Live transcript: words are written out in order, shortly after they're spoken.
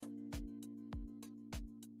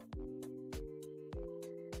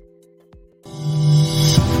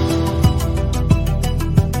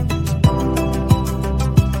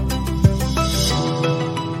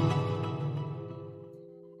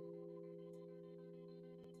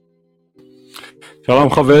שלום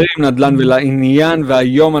חברים, נדל"ן ולעניין,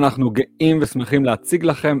 והיום אנחנו גאים ושמחים להציג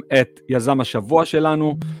לכם את יזם השבוע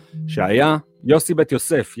שלנו, שהיה יוסי בית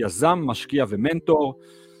יוסף, יזם, משקיע ומנטור.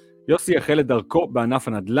 יוסי החל את דרכו בענף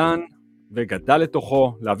הנדל"ן וגדל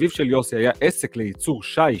לתוכו. לאביו של יוסי היה עסק לייצור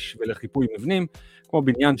שיש ולחיפוי מבנים, כמו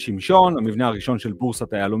בניין שמשון, המבנה הראשון של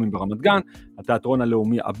בורסת היהלומים ברמת גן, התיאטרון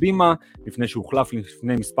הלאומי הבימה, לפני שהוחלף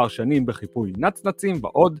לפני מספר שנים בחיפוי נצנצים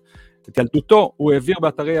ועוד. את ילדותו הוא העביר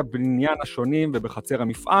באתרי הבניין השונים ובחצר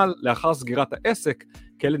המפעל. לאחר סגירת העסק,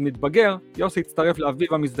 כילד מתבגר, יוסי הצטרף לאביו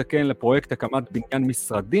המזדקן לפרויקט הקמת בניין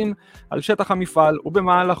משרדים על שטח המפעל,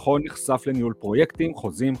 ובמהלכו נחשף לניהול פרויקטים,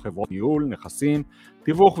 חוזים, חברות ניהול, נכסים,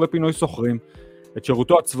 תיווך ופינוי סוחרים. את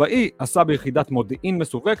שירותו הצבאי עשה ביחידת מודיעין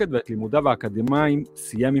מסווקת, ואת לימודיו האקדמיים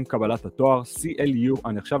סיים עם קבלת התואר CLU,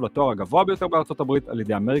 הנחשב לתואר הגבוה ביותר בארצות הברית על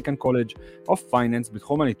ידי American College of Finance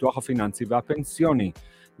בתחום הניתוח הפיננסי והפנסיוני.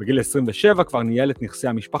 בגיל 27 כבר ניהל את נכסי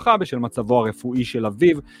המשפחה בשל מצבו הרפואי של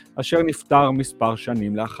אביו, אשר נפטר מספר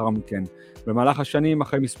שנים לאחר מכן. במהלך השנים,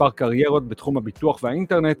 אחרי מספר קריירות בתחום הביטוח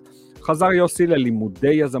והאינטרנט, חזר יוסי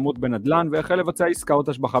ללימודי יזמות בנדל"ן והחל לבצע עסקאות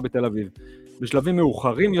השבחה בתל אביב. בשלבים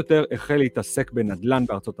מאוחרים יותר החל להתעסק בנדל"ן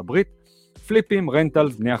בארצות הברית, פליפים,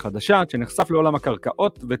 רנטלס, בנייה חדשה, שנחשף לעולם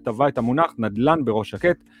הקרקעות וטבע את המונח נדל"ן בראש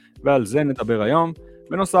שקט, ועל זה נדבר היום.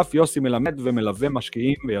 בנוסף, יוסי מלמד ומלווה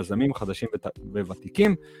משקיעים ויזמים חדשים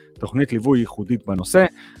וותיקים, תוכנית ליווי ייחודית בנושא.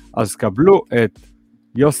 אז קבלו את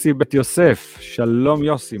יוסי בית יוסף. שלום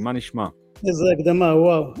יוסי, מה נשמע? איזה הקדמה,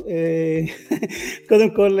 וואו. קודם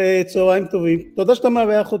כל, צהריים טובים. תודה שאתה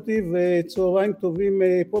מארח אותי, וצהריים טובים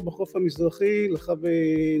פה בחוף המזרחי, לך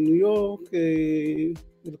בניו יורק,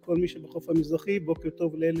 ולכל מי שבחוף המזרחי, בוקר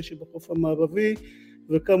טוב לאלה שבחוף המערבי,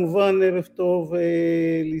 וכמובן ערב טוב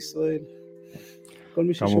לישראל.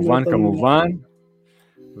 כמובן,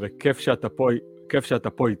 וכיף שאתה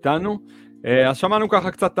פה איתנו. אז שמענו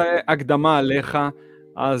ככה קצת הקדמה עליך,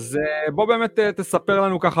 אז בוא באמת תספר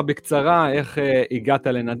לנו ככה בקצרה איך הגעת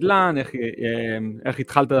לנדל"ן, איך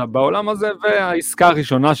התחלת בעולם הזה, והעסקה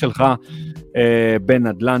הראשונה שלך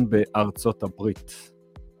בנדל"ן בארצות הברית.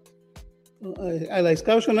 על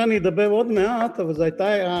העסקה הראשונה אני אדבר עוד מעט, אבל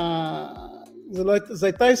זו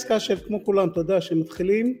הייתה עסקה של כמו כולם, אתה יודע,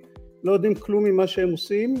 שמתחילים, לא יודעים כלום ממה שהם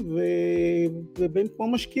עושים, ובין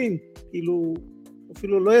כמו משקיעים, כאילו,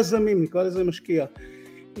 אפילו לא יזמים, נקרא לזה משקיע.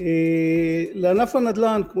 לענף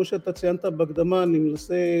הנדל"ן, כמו שאתה ציינת בהקדמה,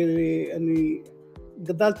 אני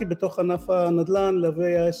גדלתי בתוך ענף הנדל"ן,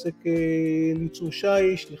 להווי העסק לייצור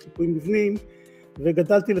שיש, לחיפוי מבנים,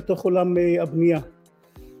 וגדלתי לתוך עולם הבנייה.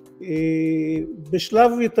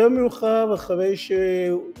 בשלב יותר מאוחר, אחרי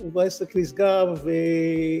שהעסק נסגר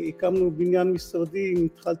והקמנו בניין משרדים,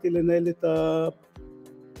 התחלתי לנהל את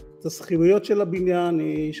השכירויות של הבניין,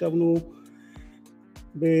 ישבנו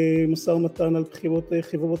במשא ומתן על בחירות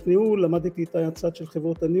חברות ניהול, למדתי את הצד של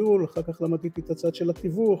חברות הניהול, אחר כך למדתי את הצד של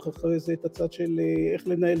התיווך, אחרי זה את הצד של איך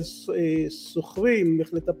לנהל סוחרים,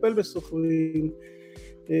 איך לטפל בסוחרים.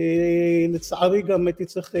 לצערי גם הייתי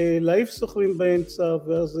צריך להעיף סוחרים באמצע,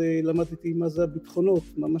 ואז למדתי מה זה הביטחונות,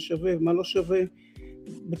 מה שווה ומה לא שווה.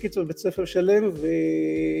 בקיצור, בית ספר שלם,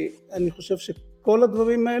 ואני חושב שכל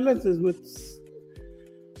הדברים האלה, זאת אומרת,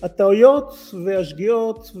 הטעויות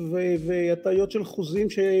והשגיאות והטעויות של חוזים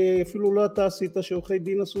שאפילו לא אתה עשית, שעורכי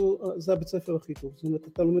דין עשו, זה הבית ספר הכי טוב, זאת אומרת,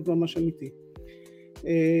 אתה לומד ממש אמיתי.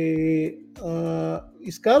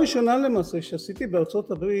 העסקה הראשונה למעשה שעשיתי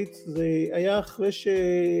בארצות הברית, זה היה אחרי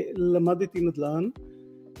שלמדתי נדל"ן,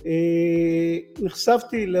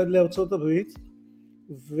 נחשפתי לארצות הברית,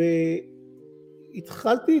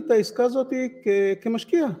 והתחלתי את העסקה הזאת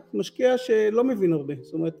משקיע שלא מבין הרבה,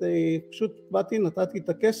 זאת אומרת, פשוט באתי, נתתי את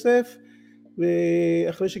הכסף,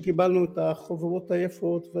 ואחרי שקיבלנו את החוברות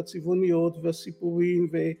היפות והצבעוניות והסיפורים,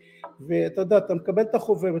 ואתה יודע, אתה מקבל את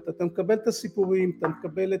החוברת, אתה מקבל את הסיפורים, אתה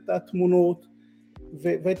מקבל את התמונות,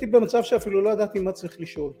 והייתי במצב שאפילו לא ידעתי מה צריך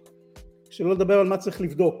לשאול, שלא לדבר על מה צריך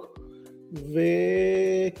לבדוק.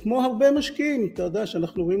 וכמו הרבה משקיעים, אתה יודע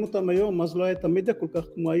שאנחנו רואים אותם היום, אז לא היה את המדיה כל כך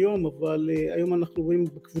כמו היום, אבל היום אנחנו רואים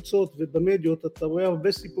בקבוצות ובמדיות, אתה רואה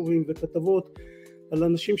הרבה סיפורים וכתבות על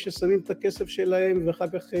אנשים ששמים את הכסף שלהם ואחר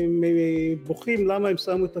כך הם בוכים למה הם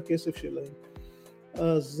שמו את הכסף שלהם.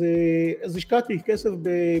 אז השקעתי כסף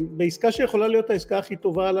בעסקה שיכולה להיות העסקה הכי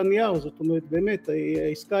טובה על הנייר, זאת אומרת באמת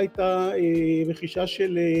העסקה הייתה רכישה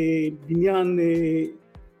של בניין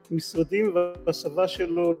משרדים והסבה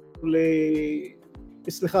שלו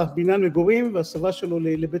בניין מגורים והסבה שלו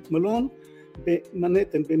לבית מלון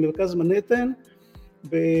במנהטן, במרכז מנהטן,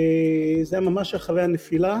 זה היה ממש אחרי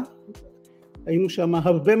הנפילה. היינו שם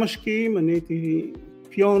הרבה משקיעים, אני הייתי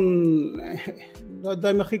פיון, לא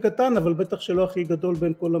יודע אם הכי קטן, אבל בטח שלא הכי גדול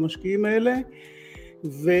בין כל המשקיעים האלה.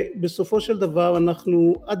 ובסופו של דבר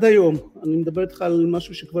אנחנו עד היום, אני מדבר איתך על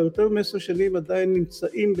משהו שכבר יותר מ10 שנים עדיין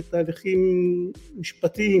נמצאים בתהליכים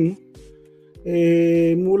משפטיים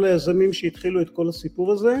מול היזמים שהתחילו את כל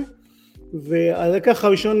הסיפור הזה, והלקח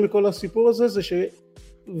הראשון מכל הסיפור הזה זה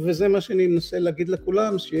וזה מה שאני מנסה להגיד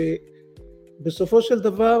לכולם, שבסופו של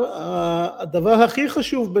דבר הדבר הכי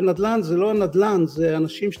חשוב בנדל"ן זה לא הנדל"ן, זה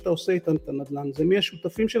האנשים שאתה עושה איתם את הנדל"ן, זה מי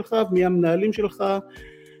השותפים שלך, מי המנהלים שלך,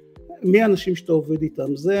 מי האנשים שאתה עובד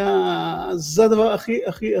איתם, זה הדבר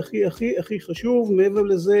הכי חשוב. מעבר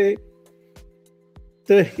לזה,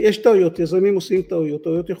 תראה, יש טעויות, יזמים עושים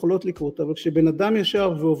טעויות יכולות לקרות, אבל כשבן אדם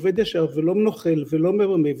ישר ועובד ישר ולא מנוחל ולא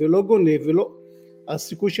מרמה ולא גונה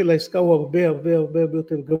הסיכוי של העסקה הוא הרבה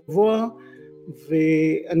יותר גבוה,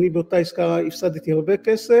 ואני באותה עסקה הפסדתי הרבה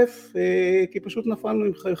כסף, כי פשוט נפלנו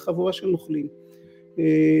עם חבורה של נוכלים.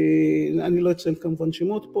 אני לא אציין כמובן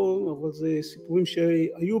שמות פה, אבל זה סיפורים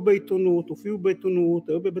שהיו בעיתונות, הופיעו בעיתונות,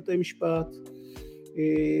 היו בבתי משפט.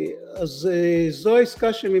 אז זו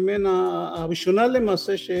העסקה שממנה הראשונה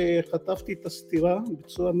למעשה שחטפתי את הסתירה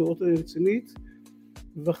בצורה מאוד רצינית,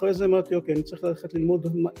 ואחרי זה אמרתי אוקיי, אני צריך ללכת ללמוד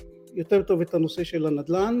יותר טוב את הנושא של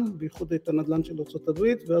הנדל"ן, בייחוד את הנדל"ן של בארצות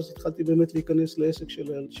הברית, ואז התחלתי באמת להיכנס לעסק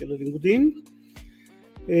של הלימודים.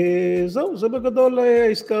 זהו, זה בגדול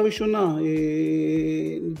העסקה הראשונה.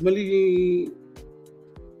 נדמה לי,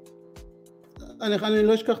 אני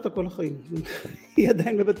לא אשכח את כל החיים, היא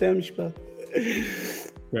עדיין בבתי המשפט.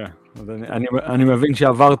 כן, אז אני מבין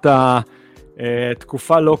שעברת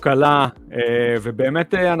תקופה לא קלה,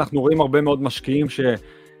 ובאמת אנחנו רואים הרבה מאוד משקיעים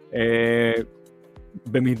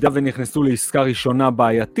שבמידה ונכנסו לעסקה ראשונה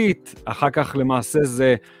בעייתית, אחר כך למעשה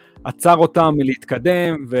זה עצר אותם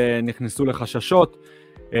מלהתקדם ונכנסו לחששות,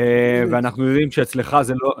 ואנחנו יודעים שאצלך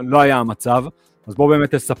זה לא היה המצב, אז בוא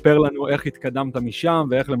באמת תספר לנו איך התקדמת משם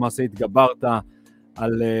ואיך למעשה התגברת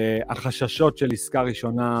על החששות של עסקה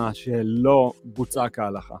ראשונה שלא בוצעה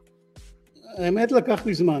כהלכה. האמת לקח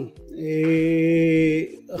לי זמן.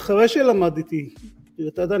 אחרי שלמדתי,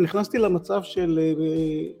 אתה יודע, נכנסתי למצב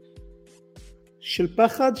של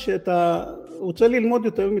פחד שאתה רוצה ללמוד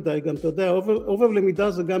יותר מדי, גם אתה יודע, עובר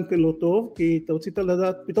למידה זה גם כן לא טוב, כי אתה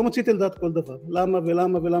פתאום רציתי לדעת כל דבר,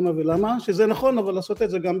 למה, שזה נכון, אבל לעשות את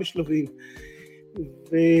זה גם בשלבים.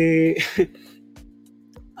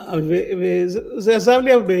 וזה עזר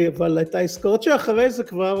לי הרבה, אבל את העסקאות שאחרי זה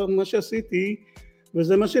כבר מה שעשיתי,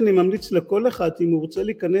 וזה מה שאני ממליץ לכל אחד, אם הוא רוצה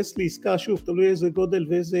להיכנס לעסקה, שוב, תלוי איזה גודל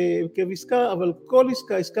ואיזה הרכב עסקה, אבל כל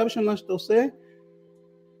עסקה בשנה שאתה עושה,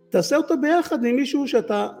 תעשה אותה ביחד עם מישהו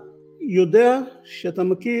שאתה יודע, שאתה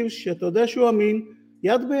מכיר, שאתה יודע שהוא אמין,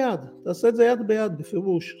 יד ביד, תעשה את זה יד ביד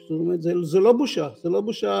בפירוש. זאת אומרת, זה לא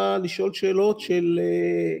בושה לשאול שאלות של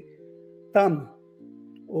תם,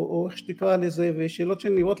 או איך שתקרא לזה, ושאלות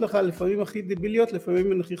שנראות לך לפעמים הכי דיביליות,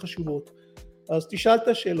 לפעמים הן הכי חשובות. אז תשאל את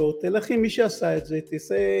השאלות, תלך עם מי שעשה את זה,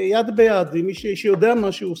 תעשה יד ביד עם מי שיודע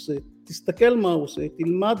מה שהוא עושה, תסתכל מה הוא עושה,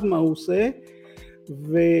 תלמד מה הוא עושה,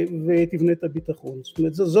 ותבנה את הביטחון. זאת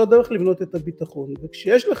אומרת, זו דרך לבנות את הביטחון.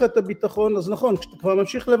 וכשיש לך את הביטחון, אז נכון, כשאתה כבר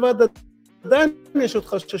ממשיך לבד, עדיין יש אותך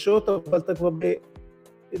חששות, אבל אתה כבר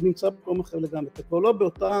נמצא במקום אחר לגמרי. אתה כבר לא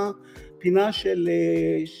באותה פינה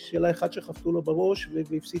של האחד שחפתו לו בראש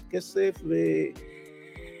והפסיד כסף,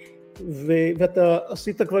 ואתה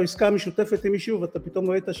עשית כבר עסקה משותפת עם מישהו, ואתה פתאום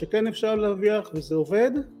ראית שכן אפשר להרוויח, וזה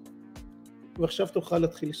עובד, ועכשיו תוכל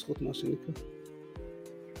להתחיל לשחות מה שנקרא.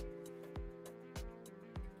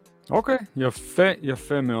 אוקיי,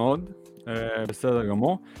 יפה מאוד, בסדר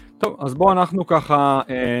גמור. טוב, אז בואו אנחנו ככה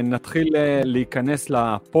נתחיל להיכנס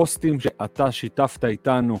לפוסטים שאתה שיתפת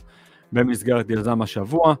איתנו במסגרת יזם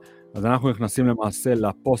השבוע. אז אנחנו נכנסים למעשה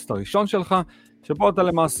לפוסט הראשון שלך, שבו אתה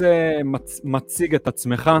למעשה מציג את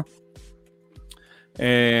עצמך.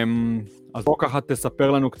 אז בואו ככה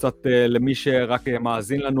תספר לנו קצת למי שרק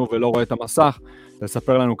מאזין לנו ולא רואה את המסך,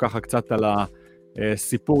 תספר לנו ככה קצת על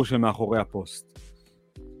הסיפור שמאחורי הפוסט.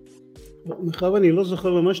 מאחר אני לא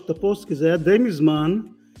זוכר ממש את הפוסט, כי זה היה די מזמן,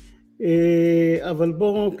 אבל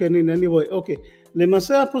בואו, כן, הנה, אני רואה, אוקיי.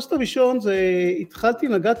 למעשה הפוסט הראשון זה,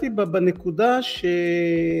 נגעתי בנקודה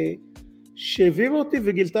שהביאה אותי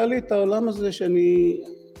וגילתה לי את העולם הזה שאני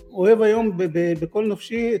אוהב היום בכל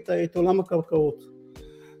נפשי, את עולם הקרקעות.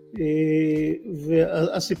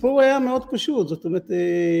 והסיפור היה מאוד פשוט, זאת אומרת,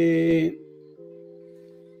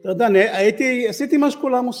 אתה יודע, עשיתי מה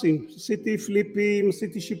שכולם עושים, עשיתי פליפים,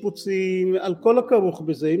 עשיתי שיפוצים, על כל הכרוך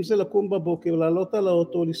בזה, אם זה לקום בבוקר, לעלות על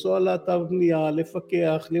האוטו, לנסוע לאתר בנייה,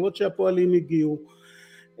 לפקח, לראות שהפועלים הגיעו.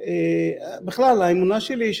 בכלל, האמונה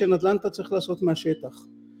שלי היא שנדל"ן אתה צריך לעשות מהשטח.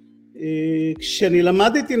 כשאני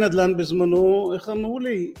למדתי נדל"ן בזמנו, איך אמרו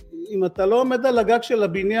לי, אם אתה לא עומד על הגג של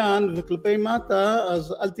הבניין וכלפי מטה,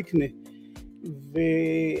 אז אל תקנה.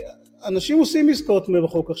 ואנשים עושים עסקאות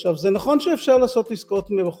מרחוק. עכשיו, זה נכון שאפשר לעשות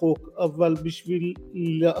עסקאות מרחוק, אבל בשביל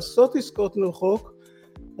לעשות עסקאות מרחוק,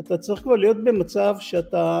 אתה צריך כבר להיות במצב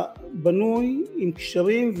שאתה בנוי עם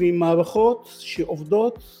קשרים ועם מערכות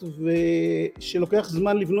שעובדות ושלוקח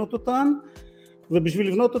זמן לבנות אותן, ובשביל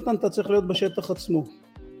לבנות אותן אתה צריך להיות בשטח עצמו,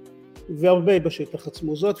 והרבה בשטח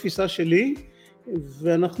עצמו. זו התפיסה שלי,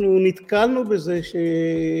 ואנחנו נתקלנו בזה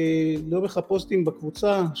שלאורך הפוסטים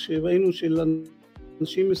בקבוצה, שראינו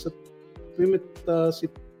שאנשים מספרים את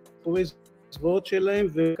הסיפורי זוועות שלהם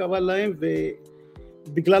וקרה להם,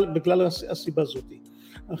 ובגלל הסיבה הזאת.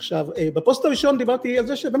 עכשיו, בפוסט הראשון דיברתי על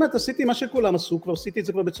זה שבאמת עשיתי מה שכולם עשו, כבר עשיתי את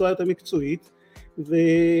זה כבר בצורה יותר מקצועית,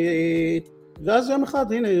 ואז יום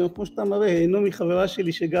אחד, הנה, כמו שאתה מראה, נעמי חברה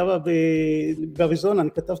שלי שגרה באריזונה,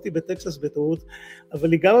 אני כתבתי בטקסס בטעות,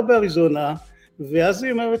 אבל היא גרה באריזונה, ואז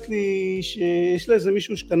היא אומרת לי שיש לה איזה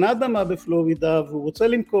מישהו שקנה אדמה בפלורידה, והוא רוצה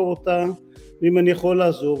למכור אותה, ואם אני יכול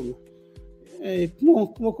לעזור לו.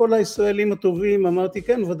 כמו כל הישראלים הטובים, אמרתי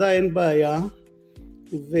כן, ודאי אין בעיה,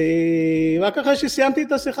 ורק אחרי שסיימתי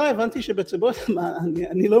את השיחה הבנתי שבעצם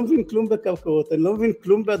אני לא מבין כלום בקרקעות, אני לא מבין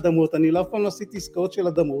כלום באדמות, אני לא אף פעם לא עשיתי עסקאות של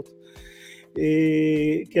אדמות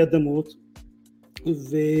כאדמות,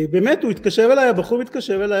 ובאמת הוא התקשר אליי, הבחור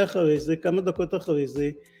התקשר אליי אחרי זה, כמה דקות אחרי זה,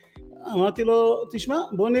 אמרתי לו תשמע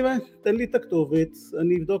בוא נראה, תן לי את הכתובת,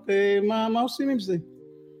 אני אבדוק מה עושים עם זה.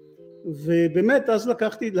 ובאמת אז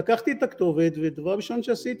לקחתי את הכתובת, ודבר ראשון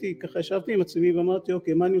שעשיתי, ככה ישבתי עם עצמי ואמרתי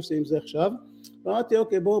אוקיי, מה אני עושה עם זה עכשיו? ואמרתי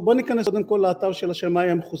אוקיי, בוא ניכנס קודם כל לאתר של השמאי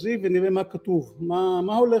המחוזי ונראה מה כתוב,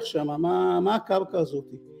 מה הולך שם, מה הקרקע הזאת.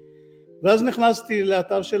 ואז נכנסתי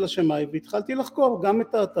לאתר של השמאי והתחלתי לחקור גם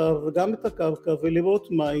את האתר וגם את הקרקע ולראות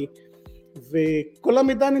מהי, וכל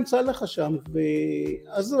המידע נמצא לך שם.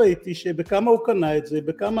 ואז ראיתי שבכמה הוא קנה את זה,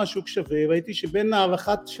 בכמה השוק שווה, ראיתי שבין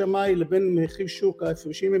הערכת שמאי לבין מחיר שוק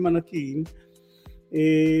ההפרשים הם ענקיים,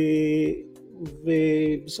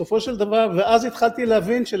 ובסופו של דבר, ואז התחלתי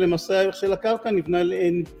להבין שלמעשה הערך של הקרקע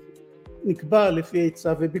נקבע לפי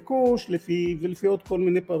היצע וביקוש, ולפי עוד כל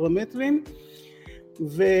מיני פרמטרים,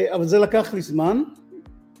 אבל זה לקח לי זמן,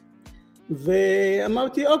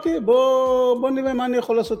 ואמרתי אוקיי, בוא נראה מה אני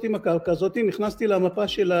יכול לעשות עם הקרקע הזאת. נכנסתי למפה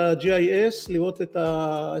של ה-GIS לראות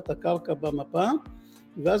את הקרקע במפה,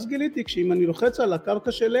 ואז גיליתי שאם אני לוחץ על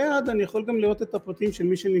הקרקע שליד אני יכול גם לראות את הפרטים של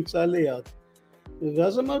מי שנמצא ליד.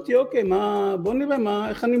 ואז אמרתי אוקיי, בוא נראה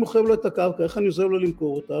איך אני מוכר לו את הקרקע, איך אני עוזר לו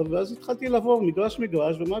למכור אותה. ואז התחלתי לעבור מגרש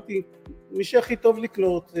ואמרתי מי שהכי טוב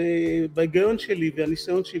לקנות בהיגיון שלי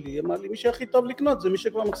והניסיון שלי, אמר לי מי שהכי טוב לקנות זה מי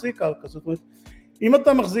שכבר מחזיק קרקע. זאת אומרת, אם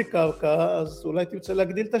אתה מחזיק קרקע אז אולי תרצה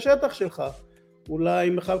להגדיל את השטח שלך, אולי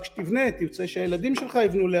מחר כשתבנה תרצה שהילדים שלך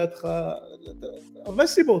יבנו לידך, הרבה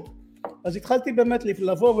סיבות. אז התחלתי באמת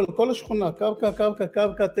לעבור ולכל השכונה,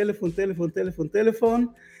 קרקע, טלפון.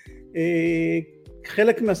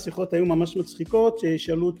 חלק מהשיחות היו ממש מצחיקות,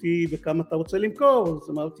 ששאלו אותי בכמה אתה רוצה למכור, אז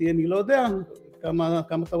אמרתי אני לא יודע, כמה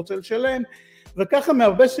אתה רוצה לשלם, וככה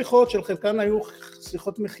מהרבה שיחות, של חלקן היו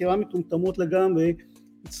שיחות מחירה מטומטמות לגמרי,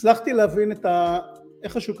 הצלחתי להבין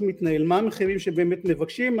איך השוק מתנהל, מה המחירים שבאמת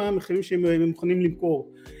מבקשים, מה המחירים שהם מוכנים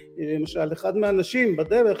למכור. למשל, אחד מהאנשים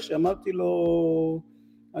בדרך שאמרתי לו,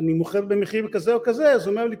 אני מוכר במחיר כזה או כזה, אז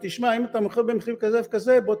הוא אומר לי, תשמע, אם אתה מוכר במחיר כזה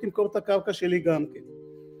וכזה, בוא תמכור את הקרקע שלי גם כן.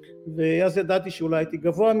 ואז ידעתי שאולי הייתי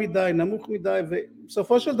גבוה מדי, נמוך מדי,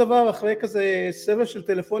 ובסופו של דבר, אחרי כזה סבב של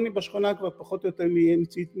טלפונים בשכונה, כבר פחות או יותר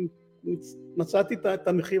מצאתי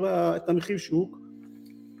את המחיר שוק,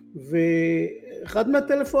 ואחד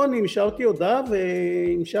מהטלפונים השארתי הודעה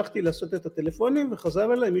והמשכתי לעשות את הטלפונים,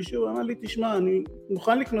 וחזר אליי מישהו ואמר לי תשמע אני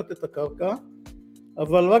מוכן לקנות את הקרקע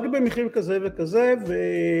אבל רק במחיר כזה וכזה,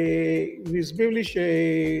 והסביר לי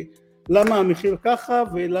למה המחיר ככה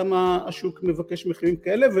ולמה השוק מבקש מחירים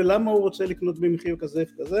כאלה ולמה הוא רוצה לקנות במחיר כזה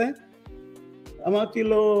וכזה. אמרתי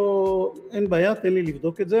לו אין בעיה, תן לי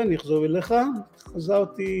לבדוק את זה, אני אחזור אליך.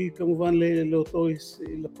 חזרתי כמובן לאותו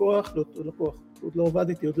לקוח, עוד לא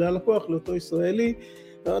עבדתי, עוד לא היה לקוח, לאותו ישראלי,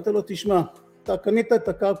 ואמרתי לו תשמע, אתה קנית את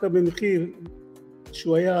הקרקע במחיר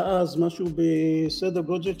שהוא היה אז משהו בסדר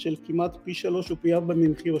גודל של כמעט פי 3 או פי 4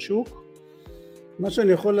 ממחיר השוק. מה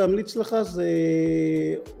שאני יכול להמליץ לך זה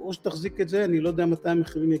או שתחזיק את זה, אני לא יודע מתי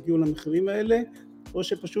המחירים יגיעו למחירים האלה, או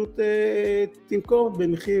שפשוט תמכור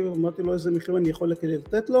במחיר. אמרתי לו איזה מחיר אני יכול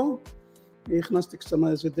לתת לו, הכנסתי קצת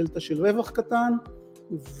איזה דלטה של רווח קטן,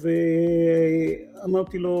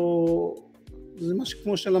 ואמרתי לו זה משהו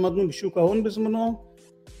כמו שלמדנו בשוק ההון בזמנו,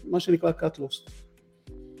 מה שנקרא cut loss.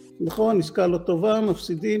 נכון, עסקה לא טובה,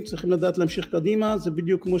 מפסידים, צריכים לדעת להמשיך קדימה, זה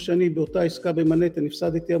בדיוק כמו שאני באותה עסקה במנהטן,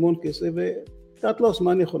 הפסדתי המון כסף, ו-cut loss,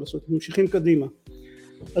 מה אני יכול לעשות? ממשיכים קדימה.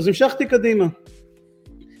 אז המשכתי קדימה,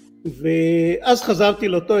 ואז חזרתי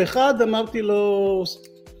לאותו אחד, אמרתי לו,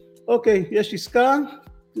 אוקיי, יש עסקה,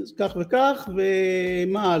 כך וכך,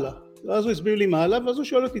 ומה הלאה? ואז הוא הסביר לי מה הלאה, ואז הוא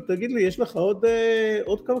שואל אותי, תגיד לי, יש לך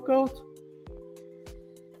עוד קרקעות?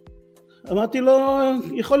 אמרתי לו,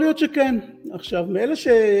 יכול להיות שכן. עכשיו, מאלה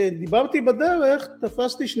שדיברתי בדרך,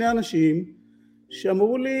 תפסתי שני אנשים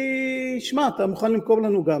שאמרו לי, שמע, אתה מוכן למכור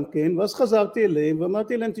לנו גם כן, ואז חזרתי אליהם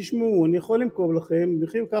ואמרתי להם, תשמעו, אני יכול למכור לכם,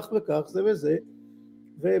 מחיר כך וכך, זה וזה,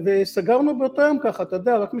 וסגרנו באותו יום ככה, אתה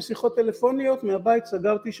יודע, רק משיחות טלפוניות, מהבית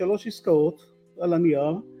סגרתי 3 עסקאות על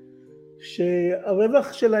הנייר,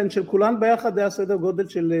 שהרווח שלהן, של כולן ביחד, היה סדר גודל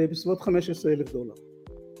של בסביבות $15,000.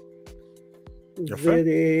 יפה,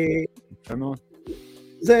 יפה מאוד.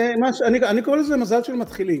 זה אני קורא לזה מזל של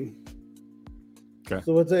מתחילים. כן. זאת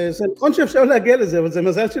אומרת, זה נכון שאפשר להגיע לזה, אבל זה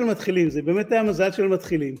מזל של מתחילים, זה באמת היה מזל של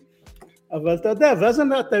מתחילים. אבל אתה יודע, ואז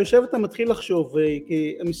אתה יושב ואתה מתחיל לחשוב,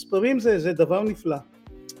 כי המספרים זה דבר נפלא.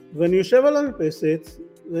 ואני יושב על המרפסת,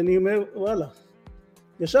 ואני אומר, וואלה,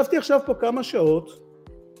 ישבתי עכשיו פה כמה שעות,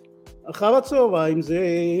 אחר הצהריים, זה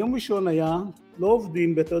יום ראשון היה, לא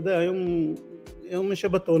עובדים, ואתה יודע, יום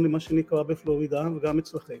שבתון, למה שנקרא בפלורידה, וגם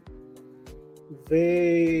אצלכם.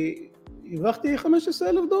 והרווחתי $15,000.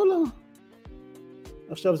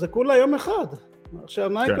 עכשיו, זה כולה יום אחד. עכשיו,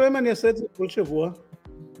 מה יקרה אם אני אעשה את זה כל שבוע?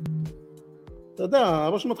 אתה יודע,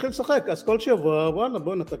 הראש מתחיל לשחק, אז כל שבוע, וואלה,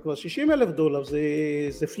 בוא, אתה כבר $60,000,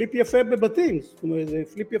 זה פליפ יפה בבתים, זאת אומרת, זה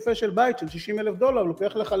פליפ יפה של בית של $60,000,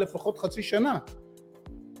 לוקח לך לפחות חצי שנה,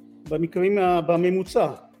 במקרים,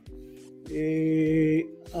 בממוצע.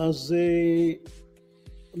 אז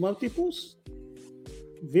אמרתי פוס.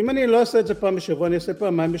 ואם אני לא אעשה את זה פעם בשבוע, אני אעשה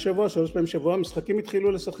פעמיים בשבוע, 3 פעמים בשבוע, המשחקים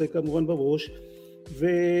התחילו לשחק כמובן בראש,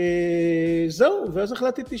 וזהו, ואז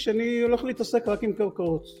החלטתי שאני הולך להתעסק רק עם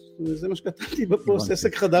קרקעות, וזה מה שכתבתי בפוסט,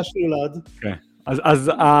 עסק חדש נולד. כן.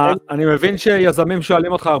 אז אני מבין שיזמים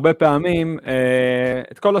שואלים אותך הרבה פעמים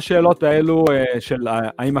את כל השאלות האלו של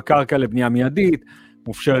האם הקרקע לבנייה מיידית,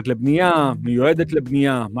 מופשרת לבנייה, מיועדת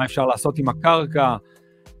לבנייה, מה אפשר לעשות עם הקרקע,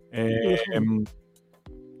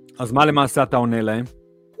 אז מה למעשה אתה עונה להם?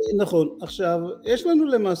 נכון, עכשיו יש לנו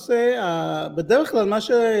למעשה, בדרך כלל מה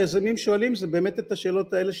שיזמים שואלים זה באמת את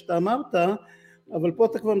השאלות האלה שאתה אמרת, אבל פה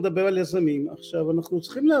אתה כבר מדבר על יזמים. עכשיו אנחנו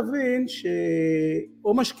צריכים להבין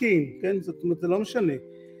או משקיעים, כן? זאת אומרת זה לא משנה,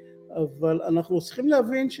 אבל אנחנו צריכים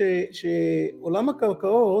להבין שעולם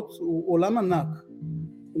הקרקעות הוא עולם ענק.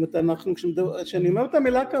 זאת אומרת, כשאני אומר את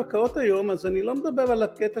המילה קרקעות היום, אז אני לא מדבר על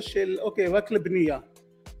הקטע של אוקיי, רק לבנייה.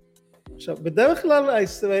 עכשיו, בדרך כלל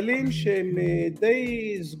הישראלים שהם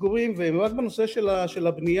די סגורים והם רק בנושא של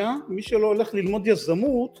הבנייה, מי שלא הולך ללמוד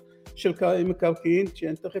יזמות של מקרקעין,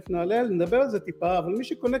 שאני תכף נדבר על זה טיפה, אבל מי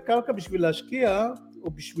שקונה קרקע בשביל להשקיע,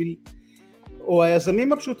 או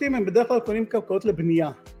היזמים הפשוטים, הם בדרך כלל קונים קרקעות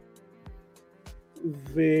לבנייה.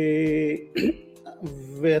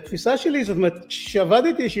 והתפיסה שלי, זאת אומרת,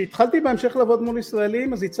 כשהתחלתי בהמשך לעבוד מול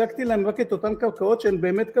ישראלים, אז הצגתי להם רק את אותן קרקעות שהן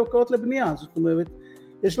באמת קרקעות לבנייה, זאת אומרת,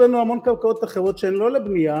 יש לנו המון קרקעות אחרות שהן לא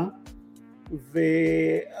לבנייה,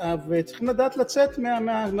 וצריכים לדעת לצאת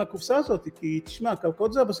מהקופסה הזאת, כי תשמע,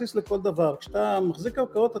 קרקעות זה הבסיס לכל דבר. כשאתה מחזיק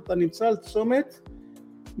קרקעות, אתה נמצא על צומת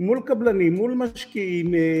מול קבלנים, מול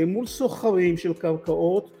משקיעים, מול סוחרים של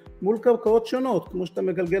קרקעות, מול קרקעות שונות, כמו שאתה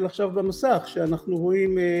מגלגל עכשיו במסך, שאנחנו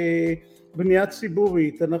רואים בנייה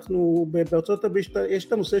ציבורית, בארצות הברית יש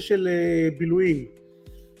את הנושא של בילויים,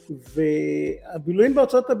 והבילויים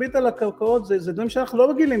בארצות הברית על הקרקעות זה דברים שאנחנו לא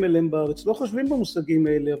רגילים אליהם בארץ, לא חושבים במושגים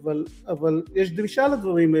האלה, אבל יש דרישה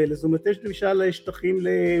לדברים האלה, זאת אומרת יש דרישה לשטחים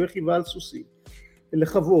לרכיבה על סוסים,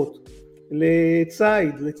 לחוות,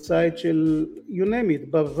 לציד של you name it,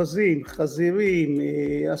 ברווזים, חזירים,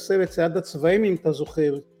 הסרט צייד הצבעים אם אתה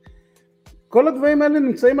זוכר, כל הדברים האלה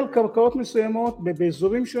נמצאים על קרקעות מסוימות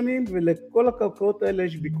באזורים שונים, ולכל הקרקעות האלה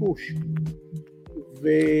יש ביקוש.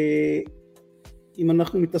 ואם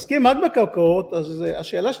אנחנו מתעסקים רק בקרקעות, אז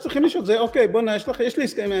השאלה שצריכים לשאול זה, אוקיי, בוא'נה, יש לי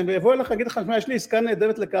עסקה, אם יבוא אליך, אגיד לך, יש לי עסקה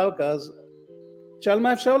נהדרת לקרקע, אז תשאל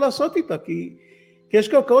מה אפשר לעשות איתה, כי יש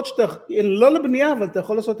קרקעות שאתה, לא לבנייה, אבל אתה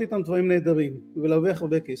יכול לעשות איתן דברים נהדרים, ולהרוויח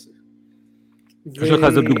הרבה כסף. יש לך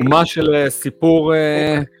איזו דוגמה של סיפור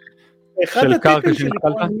של קרקע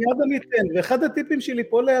שנתקלת? ואחד הטיפים שלי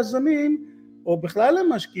פה ליזמים, או בכלל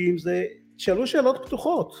למשקיעים, זה שאלו שאלות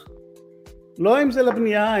פתוחות. לא האם זה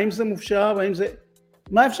לבנייה, האם זה מופשר, האם זה...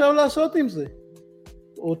 מה אפשר לעשות עם זה?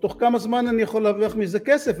 או תוך כמה זמן אני יכול להרוויח מזה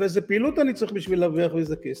כסף, ואיזה פעילות אני צריך בשביל להרוויח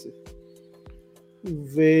מזה כסף.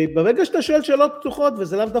 וברגע שאתה שואל שאלות פתוחות,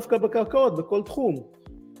 וזה לאו דווקא בקרקעות, בכל תחום.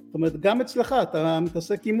 זאת אומרת, גם אצלך, אתה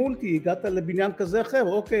מתעסק עם מולטי, הגעת לבניין כזה אחר,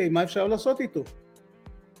 אוקיי, מה אפשר לעשות איתו?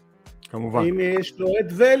 כמובן. האם יש לו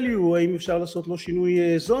add value, האם אפשר לעשות לו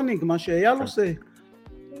שינוי זונינג, מה שאייל עושה.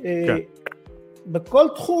 כן. בכל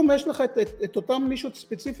תחום יש לך את אותם נישות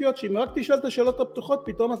ספציפיות, שאם רק תשאל את השאלות הפתוחות,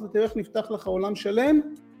 פתאום אתה תראה איך נפתח לך עולם שלם,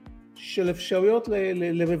 של אפשרויות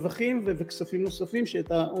לרווחים וכספים נוספים,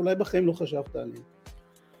 שאתה אולי בחיים לא חשבת עליהם.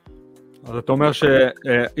 אז אתה אומר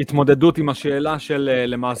שהתמודדות עם השאלה של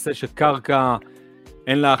למעשה שקרקע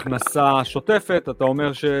אין לה הכנסה שוטפת, אתה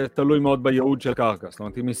אומר שתלוי מאוד בייעוד של קרקע. זאת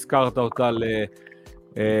אומרת, אם הזכרת אותה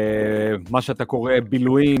למה שאתה קורא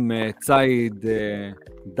בילויים, ציד,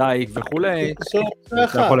 דייק וכולי,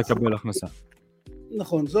 אתה יכול לקבל הכנסה.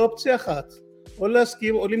 נכון, זו אופציה אחת. או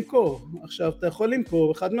להשכיר או למכור. עכשיו, אתה יכול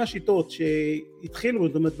למכור, אחת מהשיטות שהתחילו,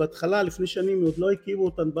 זאת אומרת, בהתחלה, לפני שנים, עוד לא הכירו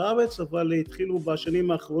אותן בארץ, אבל התחילו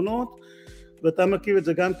בשנים האחרונות, ואתה מכיר את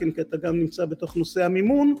זה גם כן, כי אתה גם נמצא בתוך נושא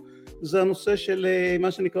המימון, זה הנושא של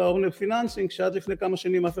מה שנקרא owner financing, שעד לפני כמה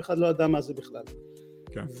שנים אף אחד לא ידע מה זה בכלל.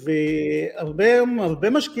 כן. והרבה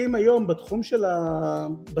משקיעים היום בתחום של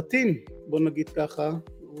הבתים, בוא נגיד ככה,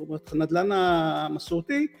 נדל"ן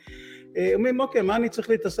המסורתי, אומרים, אוקיי, מה אני צריך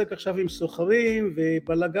להתעסק עכשיו עם סוחרים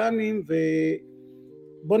ובלגנים,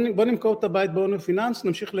 ובוא נמכור את הבית באונר פיננס,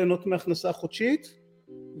 נמשיך ליהנות מהכנסה חודשית,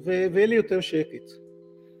 ויהיה לי יותר שקט.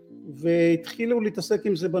 והתחילו להתעסק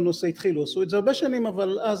עם זה בנושא, עשו את זה הרבה שנים,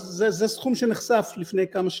 אבל אז זה סכום שנחשף לפני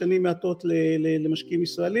כמה שנים מעטות למשקיעים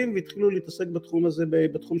ישראלים, והתחילו להתעסק בתחום הזה,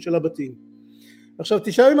 בתחום של הבתים. עכשיו,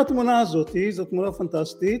 תשאר עם התמונה הזאת, זו תמונה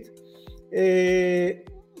פנטסטית,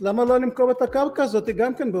 למה לא למכור את הקרקע הזאת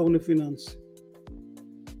גם כן באונר פיננס?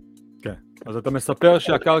 כן, אז אתה מספר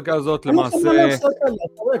שהקרקע הזאת למעשה...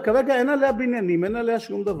 כרגע אין עליה בניינים, אין עליה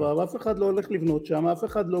שום דבר, אף אחד לא הולך לבנות שם, אף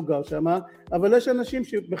אחד לא גר שם, אבל יש אנשים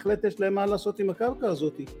שבהחלט יש להם מה לעשות עם הקרקע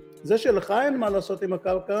הזאת. זה שלך אין מה לעשות עם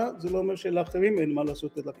הקרקע, זה לא אומר שלאחרים אין מה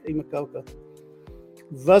לעשות עם הקרקע.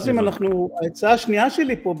 ואז אם ההצעה השנייה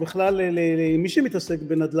שלי פה בכלל, למי שמתעסק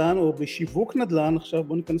בנדל"ן או בשיווק נדל"ן, עכשיו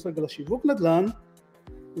בוא ניכנס רגע לשיווק נדל"ן,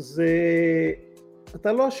 זה,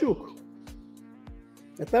 אתה לא השוק.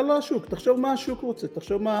 אתה לא השוק, תחשוב מה השוק רוצה,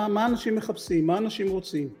 תחשוב מה אנשים מחפשים, מה אנשים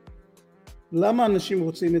רוצים. למה אנשים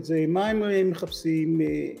רוצים את זה, מה הם מחפשים.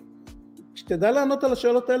 כשתדע לענות על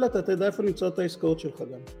השאלות האלה, אתה תדע איפה למצוא את העסקאות שלך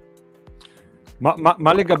גם.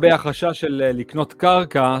 מה לגבי החשש של לקנות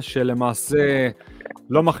קרקע שלמעשה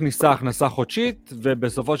לא מכניסה הכנסה חודשית,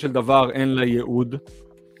 ובסופו של דבר אין לה ייעוד?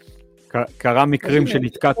 קרה מקרים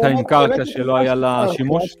שנתקעת עם קרקע שלא היה לה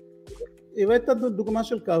שימוש? הבאת דוגמה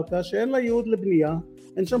של קרקע שאין לה ייעוד לבנייה,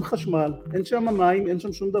 אין שם חשמל, אין שם מים, אין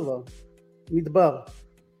שם שום דבר. מדבר.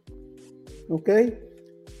 אוקיי?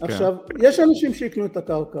 עכשיו, יש אנשים שיקנו את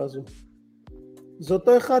הקרקע הזו. זה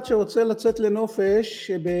אותו אחד שרוצה לצאת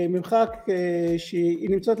לנופש במרחק שהיא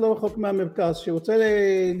נמצאת לא רחוק מהמרכז, שרוצה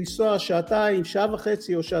לנסוע שעתיים, שעה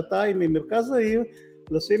וחצי או שעתיים ממרכז העיר,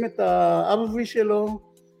 לשים את ה-RV שלו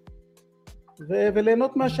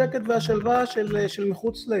וליהנות מהשקט והשלווה של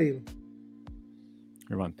מחוץ לעיר.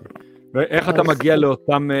 הבנתי. ואיך אתה מגיע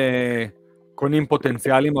לאותם קונים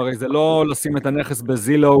פוטנציאליים? הרי זה לא לשים את הנכס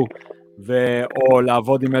בזילו או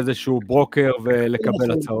לעבוד עם איזשהו ברוקר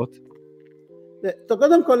ולקבל הצעות.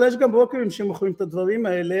 קודם כל יש גם ברוקרים שמוכרים את הדברים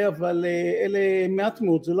האלה, אבל אלה מעט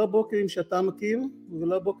מאוד, זה לא ברוקרים שאתה מכיר,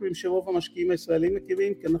 ולא ברוקרים שרוב המשקיעים הישראלים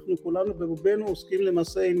מכירים, כי אנחנו כולנו ברובנו עוסקים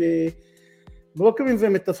למעשה עם ברוקרים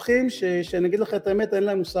ומתווכים, שאני אגיד לך את האמת, אין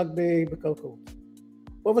להם מושג בקרקעות.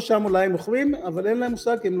 פה ושם אולי הם מוכרים, אבל אין להם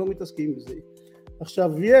מושג, כי הם לא מתעסקים בזה.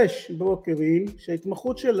 עכשיו, יש ברוקרים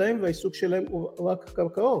שההתמחות שלהם והעיסוק שלהם הוא רק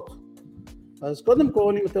קרקעות. אז קודם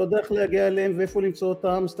כל, אם אתה יודע איך להגיע אליהם ואיפה למצוא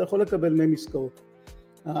אותם, אז אתה יכול לקבל מהם עסקאות.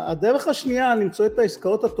 הדרך השנייה, למצוא את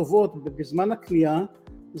העסקאות הטובות בזמן הקנייה,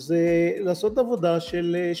 זה לעשות עבודה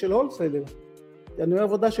של הולסלר. אני אומר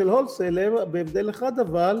עבודה של הולסלר, בהבדל אחד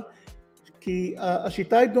אבל, כי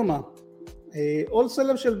השיטה היא דומה.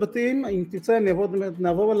 הולסלר של בתים, אם תרצה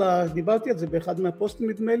נעבור דיברתי על זה באחד מהפוסטים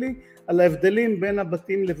נדמה לי, על ההבדלים בין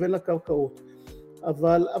הבתים לבין הקרקעות.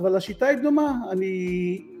 אבל השיטה היא דומה,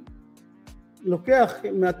 אני לוקח,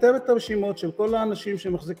 מאתר את הרשימות של כל האנשים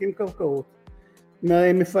שמחזיקים קרקעות,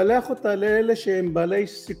 מפלח אותה לאלה שהם בעלי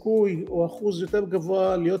סיכוי או אחוז יותר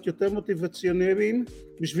גבוה להיות יותר מוטיבציונרים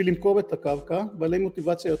בשביל למכור את הקרקע, בעלי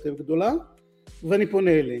מוטיבציה יותר גדולה, ואני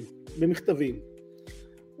פונה אליהם במכתבים.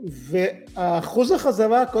 והאחוז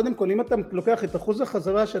החזרה, קודם כל, אם אתה לוקח את אחוז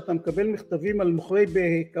החזרה שאתה מקבל מכתבים על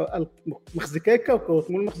מחזיקי קרקעות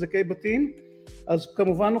מול מחזיקי בתים, אז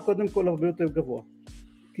כמובן הוא קודם כל הרבה יותר גבוה.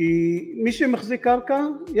 כי מי שמחזיק קרקע,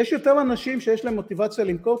 יש יותר אנשים שיש להם מוטיבציה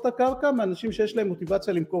למכור את הקרקע, מאנשים שיש להם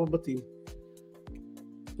מוטיבציה למכור בתים.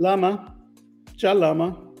 למה? תשאל למה?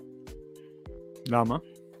 למה?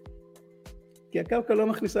 כי הקרקע לא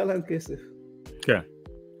מכניסה להם כסף. כן,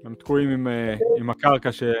 הם תקועים עם הקרקע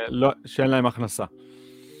שאין להם הכנסה,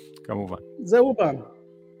 כמובן. זה רובם.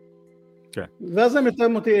 כן. ואז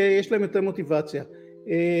יש להם יותר מוטיבציה.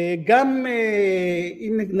 גם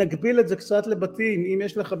אם נגביל את זה קצת לבתים, אם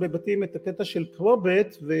יש לך בבתים את הקטע של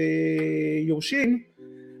פרובט ויורשים,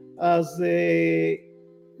 אז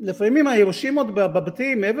לפעמים היורשים עוד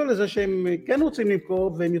בבתים, מעבר לזה שהם כן רוצים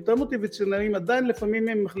למכור והם יותר מוטיבציונליים, עדיין לפעמים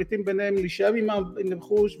הם מחליטים ביניהם להישאר עם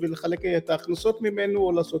הרכוש ולחלק את ההכנסות ממנו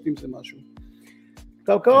או לעשות עם זה משהו.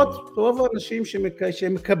 קרקעות, רוב האנשים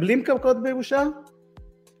שמקבלים קרקעות בירושה,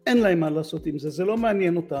 אין להם מה לעשות עם זה, זה לא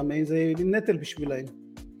מעניין אותם, זה נטל בשבילהם.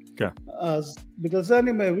 כן. אז בגלל זה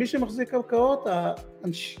אני אומר, מי שמחזיק קרקעות,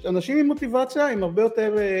 אנשים עם מוטיבציה הם הרבה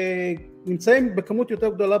יותר, נמצאים בכמות יותר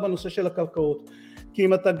גדולה בנושא של הקרקעות. כי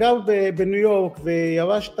אם אתה גר בניו יורק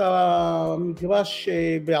וירשת מגרש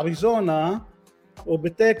באריזונה, או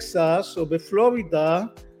בטקסס, או בפלורידה,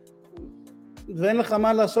 ואין לך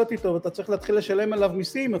מה לעשות איתו, ואתה צריך להתחיל לשלם עליו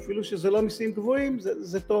מיסים, אפילו שזה לא מיסים גבוהים,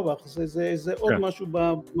 זה טובח, זה עוד משהו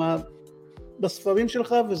בספרים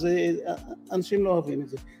שלך, אנשים לא אוהבים את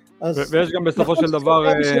זה. ויש גם בסופו של דבר,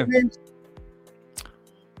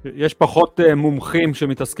 יש פחות מומחים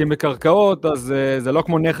שמתעסקים בקרקעות, אז זה לא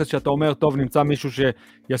כמו נכס שאתה אומר, טוב, נמצא מישהו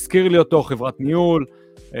שיזכיר לי אותו, חברת ניהול,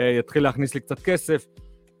 יתחיל להכניס לי קצת כסף,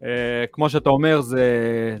 כמו שאתה אומר,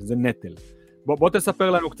 זה נטל. בוא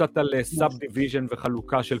תספר לנו קצת על סאב-דיוויז'ן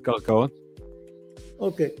וחלוקה של קרקעות.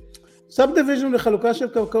 אוקיי. סאב-דיוויז'ן וחלוקה של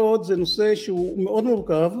קרקעות זה נושא שהוא מאוד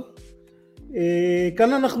מורכב.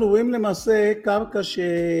 כאן אנחנו רואים למעשה קרקע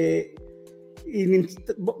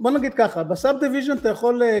בוא נגיד ככה, בסאב-דיוויז'ן אתה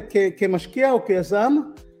יכול כמשקיע או כיזם,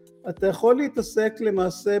 אתה יכול להתעסק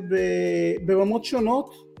למעשה ברמות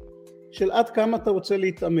שונות של עד כמה אתה רוצה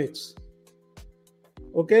להתאמץ.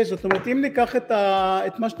 אוקיי? זאת אומרת, אם ניקח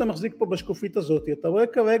את מה שאתה מחזיק פה בשקופית הזאת, אתה רואה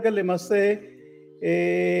כרגע למעשה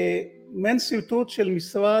מעין סרטוט של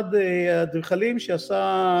משרד האדריכלים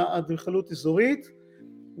שעשה אדריכלות אזורית,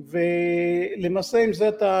 ולמעשה עם זה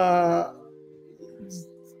אתה,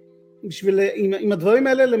 עם הדברים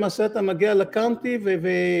האלה למעשה אתה מגיע לקאונטי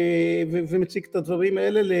ומציג את הדברים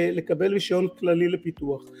האלה לקבל רישיון כללי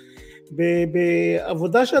לפיתוח.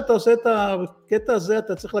 בעבודה שאתה עושה את הקטע הזה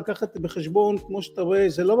אתה צריך לקחת בחשבון, כמו שאתה רואה,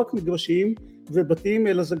 זה לא רק מגרשים ובתים,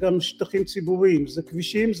 אלא זה גם שטחים ציבוריים, זה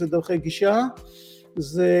כבישים, זה דרכי גישה,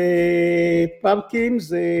 זה פארקים,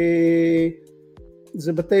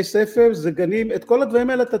 זה בתי ספר, זה גנים, את כל הדברים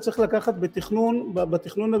האלה אתה צריך לקחת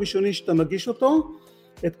בתכנון הראשוני שאתה מגיש אותו,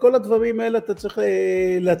 את כל הדברים האלה אתה צריך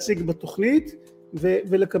להציג בתוכנית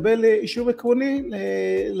ולקבל אישור עקרוני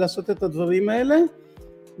לעשות את הדברים האלה,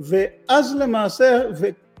 ואז למעשה,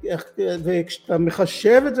 וכשאתה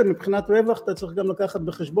מחשב את זה מבחינת רווח, אתה צריך גם לקחת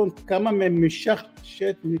בחשבון כמה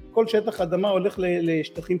מכל שטח אדמה הולך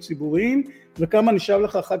לשטחים ציבוריים, וכמה נשאר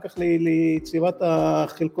לך אחר כך ליצירת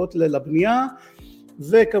החלקות לבנייה,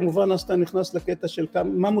 וכמובן אז אתה נכנס לקטע של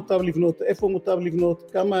מה מותר לבנות, איפה מותר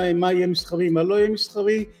לבנות, מה יהיה מסחרי, מה לא יהיה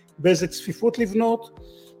מסחרי, באיזה צפיפות לבנות,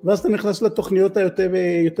 ואז אתה נכנס לתוכניות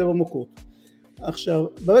היותר עמוקות. עכשיו,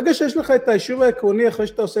 ברגע שיש לך את האישור העקרוני אחרי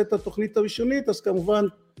שאתה עושה את התוכנית הראשונית, אז כמובן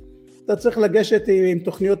אתה צריך לגשת עם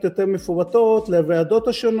תוכניות יותר מפורטות, לוועדות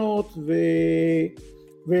השונות,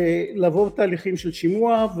 ולעבור תהליכים של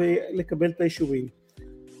שימוע ולקבל את האישורים.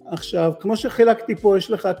 עכשיו, כמו שחילקתי פה,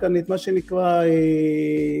 יש לך כאן את מה שנקרא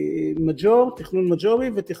מג'ור, תכנון מג'ורי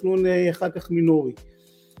ותכנון אחר כך מינורי.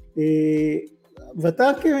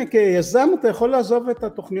 ואתה כיזם אתה יכול לעזוב את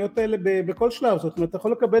התוכניות האלה בכל שלב, זאת אומרת אתה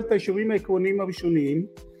יכול לקבל את האישורים העקרוניים הראשוניים,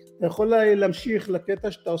 אתה יכול להמשיך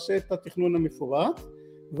לקטע שאתה עושה את התכנון המפורט,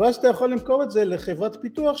 ואז אתה יכול למכור את זה לחברת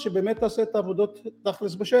פיתוח שבאמת תעשה את העבודות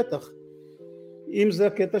תכלס בשטח, אם זה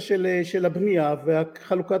הקטע של הבנייה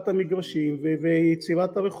וחלוקת המגרשים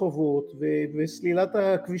ויצירת הרחובות וסלילת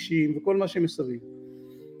הכבישים וכל מה שמסביב.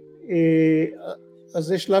 אז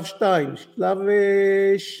זה שלב 2, שלב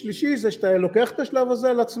שלישי זה שאתה לוקח את השלב הזה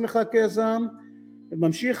על עצמך כיזם,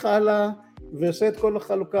 ממשיך הלאה ועושה את כל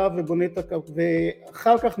החלוקה ובונה את הקרקעות,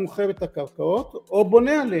 ואחר כך מוכר את הקרקעות או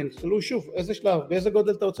בונה עליהן, תלוי שוב איזה שלב, באיזה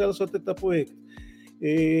גודל אתה רוצה לעשות את הפרויקט.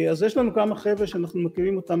 אז יש לנו כמה חבר'ה שאנחנו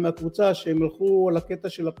מכירים אותם מהקבוצה שהם הלכו על הקטע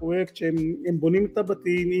של הפרויקט שהם בונים את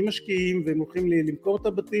הבתים עם משקיעים והם הולכים למכור את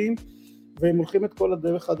הבתים והם הולכים את כל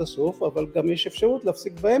הדרך עד הסוף, אבל גם יש אפשרות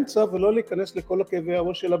להפסיק באמצע ולא להיכנס לכל הכאבי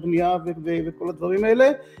הראש של הבנייה וכל הדברים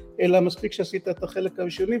האלה, אלא מספיק שעשית את החלק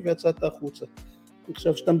הראשוני ויצאת החוצה.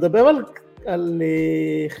 עכשיו, כשאתה מדבר על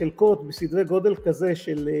חלקות בסדרי גודל כזה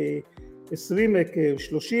של 20 אקר,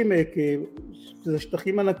 30 אקר, זה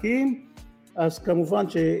שטחים ענקיים, אז כמובן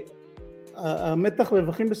שהמתח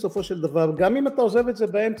רווחים בסופו של דבר, גם אם אתה עוזב את זה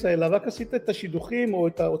באמצע, אלא רק עשית את השידוכים או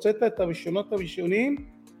הוצאת את הראשונות הראשונים,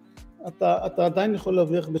 אתה עדיין יכול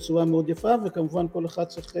להרוויח בצורה מאוד יפה, וכמובן כל אחד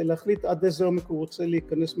צריך להחליט עד איזה עומק הוא רוצה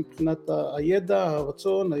להיכנס מבחינת הידע,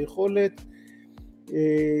 הרצון, היכולת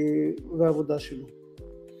והעבודה שלו.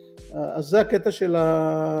 אז זה הקטע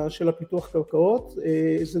של הפיתוח קרקעות.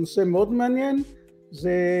 זה נושא מאוד מעניין,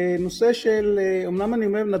 זה נושא של, אמנם אני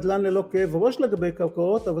אומר נדל"ן ללא כאב ראש לגבי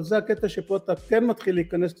קרקעות, אבל זה הקטע שפה אתה כן מתחיל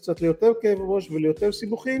להיכנס קצת ליותר כאב ראש וליותר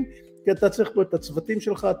סיבוכים, כי אתה צריך פה את הצוותים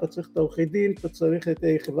שלך, אתה צריך את העורכי דין, אתה צריך את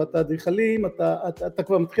חברת האדריכלים, אתה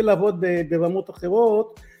כבר מתחיל לעבוד ברמות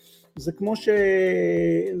אחרות. זה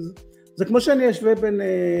כמו שאני אשווה בין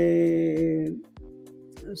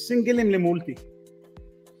סינגלים למולטי.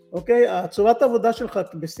 אוקיי, הצורת העבודה שלך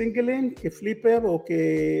בסינגלים, כפליפר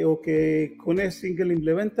או כקונה סינגלים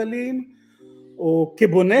לרנטלים, או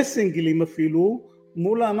כבונה סינגלים אפילו,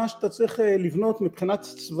 מול מה שאתה צריך לבנות מבחינת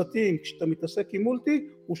צוותים כשאתה מתעסק עם מולטי,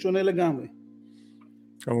 הוא שונה לגמרי.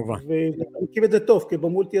 כמובן. ואתה מכיר את זה טוב, כי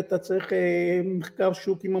במולטי אתה צריך מחקר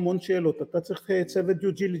שוק עם המון שאלות, אתה צריך צוות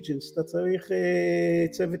due diligence, אתה צריך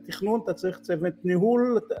צוות תכנון, אתה צריך צוות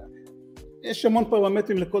ניהול, יש המון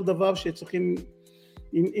פרמטרים לכל דבר שצריכים,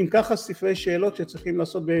 עם ככה ספרי שאלות שצריכים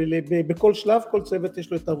לעשות בכל שלב, כל צוות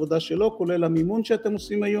יש לו את העבודה שלו, כולל המימון שאתם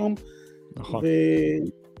עושים היום. נכון.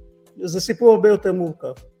 וזה סיפור הרבה יותר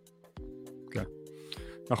מורכב. כן.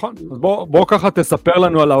 נכון, אז בוא ככה תספר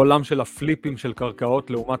לנו על העולם של הפליפים של קרקעות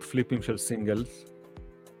לעומת פליפים של סינגלס.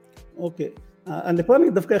 אוקיי, לפה אני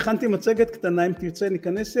דווקא הכנתי מצגת קטנה, אם תרצה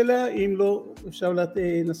ניכנס אליה, אם לא אפשר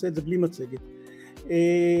נעשה את זה בלי מצגת.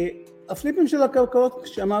 הפליפים של הקרקעות,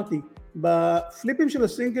 כשאמרתי, בפליפים של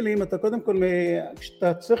הסינגלים אתה קודם כל,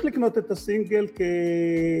 כשאתה צריך לקנות את הסינגל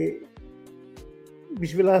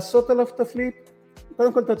בשביל לעשות עליו את הפליפ,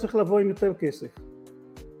 קודם כל אתה צריך לבוא עם יותר כסף.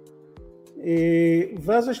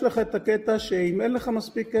 ואז יש לך את הקטע שאם אין לך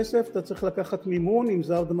מספיק כסף אתה צריך לקחת מימון עם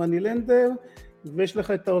זארד מאני לנדר, ויש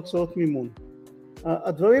לך את ההוצאות מימון.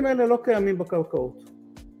 הדברים האלה לא קיימים בקרקעות.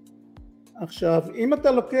 עכשיו אם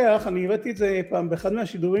אתה לוקח, אני הראיתי את זה פעם באחד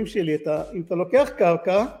מהשידורים שלי, אם אתה לוקח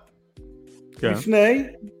קרקע לפני,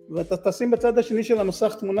 ואתה תשים בצד השני של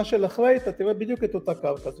המסך תמונה של אחרי, אתה תראה בדיוק את אותה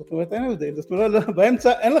קרקע. זאת אומרת, אין הבדל. זאת אומרת,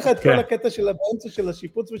 באמצע, אין לך את כל הקטע של באמצע של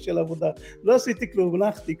השיפוץ ושל העבודה. לא עשיתי כלום,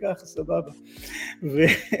 נחתי ככה, סבבה.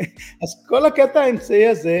 אז כל הקטע האמצעי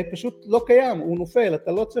הזה פשוט לא קיים, הוא נופל.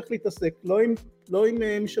 אתה לא צריך להתעסק, לא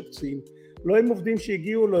עם משפצים, לא עם עובדים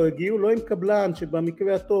שהגיעו, לא הגיעו, לא עם קבלן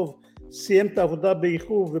שבמקרה הטוב סיים את העבודה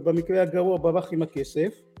באיחור, ובמקרה הגרוע ברח עם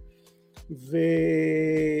הכסף.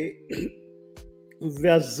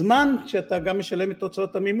 והזמן שאתה גם משלם את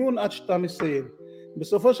הוצאות המימון עד שאתה מסיים.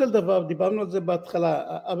 בסופו של דבר, דיברנו על זה בהתחלה,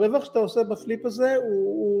 הרווח שאתה עושה בפליפ הזה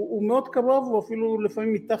הוא מאוד קרוב, הוא אפילו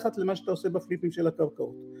לפעמים מתחת למה שאתה עושה בפליפים של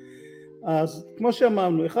הקרקעות. אז כמו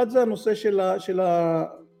שאמרנו, אחד זה הנושא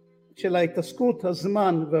של ההתעסקות,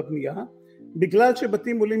 הזמן והבנייה. בגלל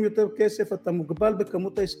שבתים עולים יותר כסף, אתה מוגבל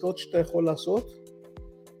בכמות העסקאות שאתה יכול לעשות.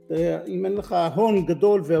 אם אין לך הון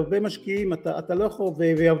גדול והרבה משקיעים, אתה לא יכול,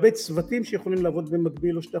 והרבה צוותים שיכולים לעבוד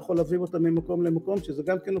במקביל, או שאתה יכול להעביר אותם ממקום למקום, שזה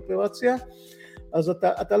גם כן אופרציה, אז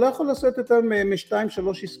אתה לא יכול לעשות יותר מ2-3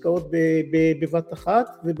 עסקאות בבת אחת,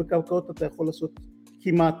 ובקרקעות אתה יכול לעשות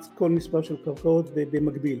כמעט כל מספר של קרקעות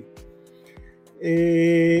במקביל.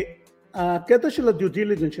 הקטע של הדיו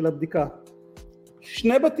דיליג'נס, של הבדיקה,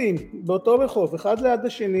 2 בתים באותו רחוב, אחד ליד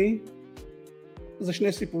השני, זה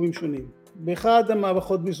 2 סיפורים שונים. באחד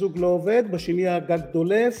המערכות מיזוג לא עובד, בשני הגג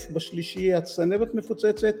דולף, בשלישי הצנרת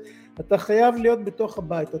מפוצצת. אתה חייב להיות בתוך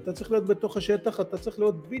הבית, אתה צריך להיות בתוך השטח, אתה צריך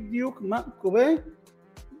להיות בדיוק מה קורה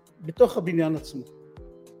בתוך הבניין עצמו.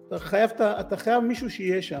 אתה חייב מישהו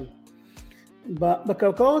שיהיה שם.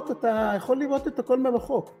 בקרקעות אתה יכול לראות את הכל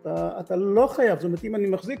מרחוק, אתה לא חייב. זאת אומרת, אם אני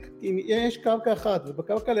מחזיק, אם יש קרקע אחת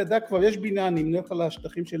ובקרקע לידה כבר יש בניין, אם נלך על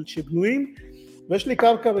השטחים שבנויים, ויש לי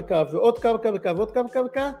קרקע וקו, ועוד קרקע וקו, ועוד קרקע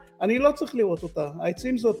וקו, אני לא צריך לראות אותה.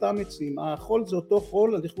 העצים זה אותם עצים, החול זה אותו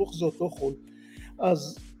חול, הלכלוך זה אותו חול.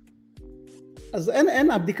 אז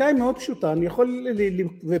אין, הבדיקה היא מאוד פשוטה, אני יכול,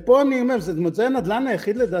 ופה אני אומר, זה הנדל"ן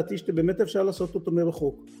היחיד לדעתי שבאמת אפשר לעשות אותו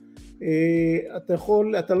מרחוק.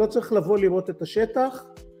 אתה לא צריך לבוא לראות את השטח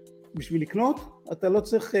בשביל לקנות, אתה לא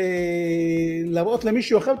צריך להראות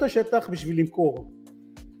למישהו אחר את השטח בשביל למכור.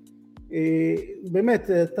 באמת,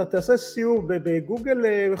 אתה תעשה סיור בגוגל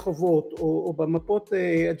רחובות או במפות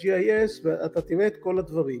ה-GIS ואתה תראה את כל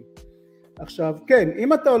הדברים. עכשיו, כן,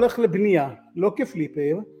 אם אתה הולך לבנייה, לא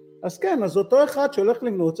כפליפר, אז כן, אז אותו אחד שהולך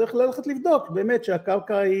לבנות צריך ללכת לבדוק באמת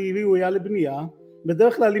שהקרקע היא ראויה לבנייה.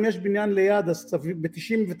 בדרך כלל אם יש בניין ליד, אז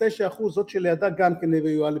ב-99% זאת שלידה גם כן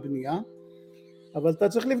ראויה לבנייה. אבל אתה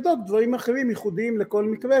צריך לבדוק דברים אחרים ייחודיים לכל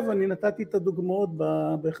מקרה, ואני נתתי את הדוגמאות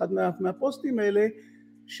באחד מהפוסטים האלה,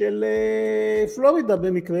 של פלורידה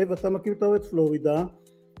במקרה, ואתה מכיר טוב את פלורידה,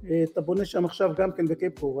 אתה בונה שם עכשיו גם כן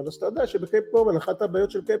בקייפ קורל, אז אתה יודע שבקייפ קורל, אחת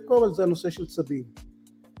הבעיות של קייפ קורל זה הנושא של צבים.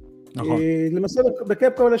 נכון. למעשה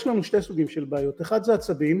בקייפ קורל יש לנו שתי סוגים של בעיות, אחד זה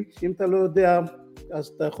הצבים, אם אתה לא יודע, אז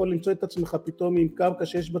אתה יכול למצוא את עצמך פתאום עם קרקע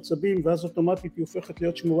שיש בצבים, ואז אוטומטית היא הופכת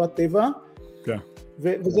להיות שמורת טבע, כן.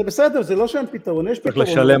 וזה בסדר, זה לא שאין פתרון, יש פתרון.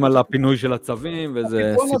 צריך לשלם על הפינוי של הצבים,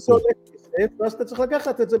 וזה סיפור. ואז אתה צריך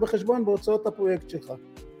לקחת את זה בחשבון בהוצאות הפרויקט שלך.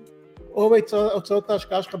 או בהוצאות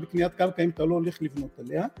ההשקעה שלך בקניית קרקע, אם אתה לא הולך לבנות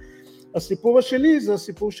עליה. הסיפור השני זה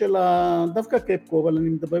הסיפור של דווקא קייפ קורל, אני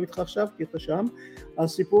מדבר איתך עכשיו כי אתה שם.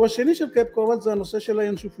 הסיפור השני של קייפ קורל זה הנושא של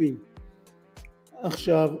הינשופים.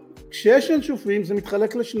 עכשיו, כשיש ינשופים זה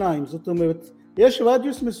מתחלק לשניים, זאת אומרת, יש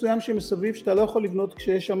רדיוס מסוים שמסביב שאתה לא יכול לבנות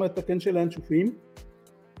כשיש שם את הקן של הינשופים,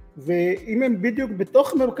 ואם הם בדיוק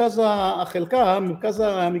בתוך מרכז החלקה, מרכז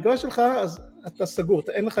המגרש שלך, אז אתה סגור,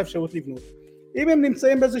 אין לך אפשרות לבנות. אם הם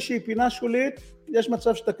נמצאים באיזושהי פינה שולית, יש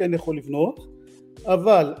מצב שאתה כן יכול לבנות,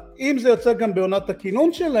 אבל אם זה יוצא גם בעונת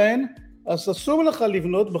הכינון שלהן, אז אסור לך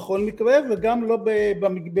לבנות בכל מקרה, וגם לא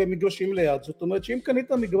במגרשים ליד. זאת אומרת שאם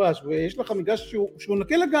קנית מגרש, ויש לך מגרש שהוא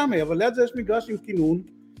נקי לגמרי, אבל ליד זה יש מגרש עם כינון,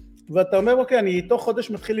 ואתה אומר, אוקיי, אני תוך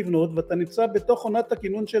חודש מתחיל לבנות, ואתה נמצא בתוך עונת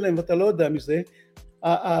הכינון שלהם, ואתה לא יודע מזה,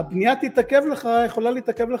 הבנייה תתעכב לך, יכולה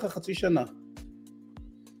להתעכב לך חצי שנה.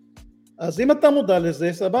 אז אם אתה מודע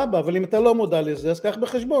לזה, סבבה, אבל אם אתה לא מודע לזה, אז קח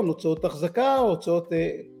בחשבון, הוצאות החזקה, הוצאות,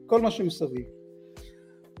 כל מה שמסביב.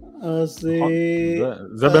 אז...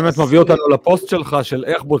 זה באמת מביא אותנו לפוסט שלך, של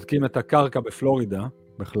איך בודקים את הקרקע בפלורידה,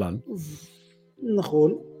 בכלל.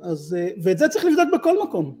 נכון, אז, ואת זה צריך לבדוק בכל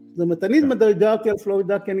מקום. זאת אומרת, אני גרתי על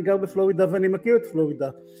פלורידה, כי אני גר בפלורידה, ואני מכיר את פלורידה.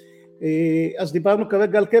 אז דיברנו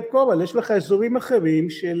כרגע על קייפ קורל, יש לך אזורים אחרים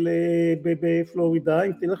של בפלורידה,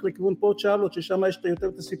 אם תלך לכיוון פורט שרלוט, ששם יש יותר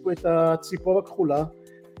את הציפור הכחולה,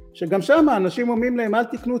 שגם שם האנשים אומרים להם, אל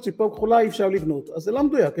תקנו ציפור כחולה, אי אפשר לבנות. אז זה לא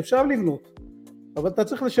מדויק, אפשר לבנות, אבל אתה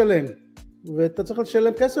צריך לשלם, ואתה צריך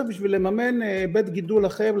לשלם כסף בשביל לממן בית גידול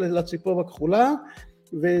אחר לציפור הכחולה,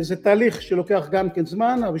 וזה תהליך שלוקח גם כן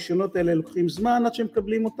זמן, הרישיונות האלה לוקחים זמן עד שהם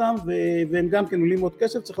מקבלים אותם, והם גם כן עולים עוד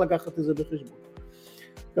כסף, צריך לקחת את זה בחשבון.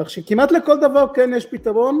 כך שכמעט לכל דבר כן יש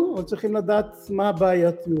פתרון, אבל צריכים לדעת מה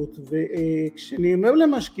הבעייתיות, וכשאני אומר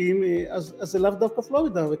למשקיעים, אז זה לאו דווקא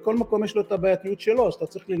פלורידה, וכל מקום יש לו את הבעייתיות שלו, אז אתה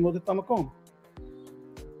צריך ללמוד את המקום.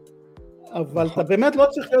 אבל אתה באמת לא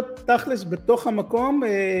צריך להיות תכלס בתוך המקום,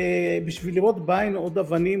 בשביל לראות בעין עוד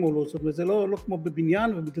אבנים או לא, זאת אומרת, זה לא כמו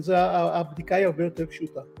בבניין, ובגלל זה הבדיקה היא הרבה יותר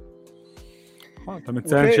פשוטה. אתה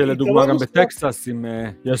מציין שלדוגמה גם בטקסס, אם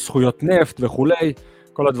יש זכויות נפט וכולי,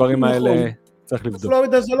 כל הדברים האלה צריך לבדוק.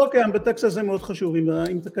 בפלורידה זה לא קיים, בטקסס זה מאוד חשוב,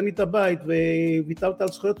 אם אתה קנית בית וויתרת על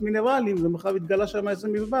זכויות מינרלים, ומחר התגלה שם איזה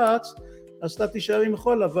מבץ, אז אתה תישאר עם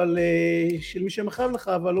חול, אבל של מי שמחר לך,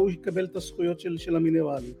 אבל הוא יקבל את הזכויות של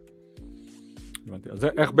המינרלים. אז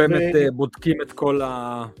איך באמת בודקים את כל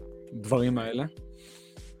הדברים האלה?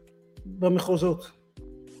 במחוזות.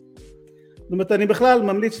 זאת אומרת, אני בכלל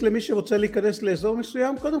ממליץ למי שרוצה להיכנס לאזור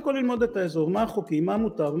מסוים, קודם כל ללמוד את האזור, מה החוקים, מה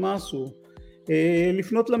מותר, מה אסור.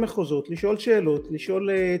 לפנות למחוזות, לשאול שאלות, לשאול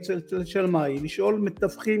שלמאי, לשאול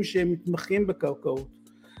מתווכים שמתמחים בקרקעות,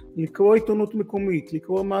 לקרוא עיתונות מקומית,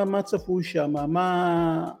 לקרוא מה צפוי שם,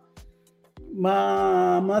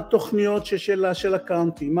 מה התוכניות של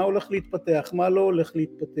הקאונטי, מה הולך להתפתח, מה לא הולך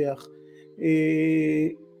להתפתח,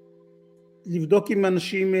 לבדוק אם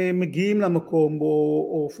אנשים מגיעים למקום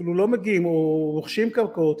או אפילו לא מגיעים, או רוכשים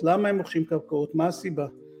קרקעות, למה הם רוכשים קרקעות, מה הסיבה.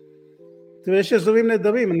 תראה, יש אזורים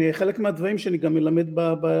נהדרים, חלק מהדברים שאני גם מלמד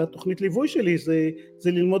בתוכנית ליווי שלי,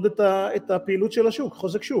 זה ללמוד את הפעילות של השוק,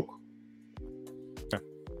 חוזק שוק.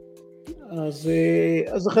 אז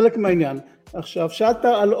זה חלק מהעניין. עכשיו, שאלת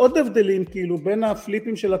על עוד הבדלים, כאילו, בין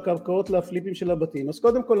הפליפים של הקרקעות לפליפים של הבתים. אז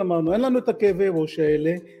קודם כל אמרנו, אין לנו את הכאבי ראש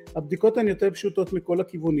האלה, הבדיקות הן יותר פשוטות מכל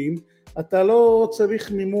הכיוונים, אתה לא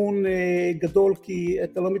צריך מימון גדול, כי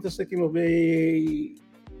אתה לא מתעסק עם הרבה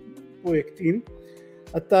פרויקטים,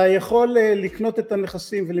 אתה יכול לקנות את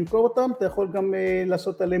הנכסים ולמכור אותם, אתה יכול גם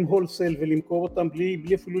לעשות עליהם הולסל ולמכור אותם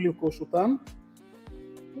בלי אפילו לרכוש אותם,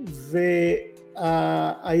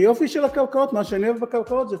 והיופי של הקרקעות, מה שאני אוהב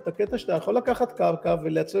בקרקעות זה את הקטע שאתה יכול לקחת קרקע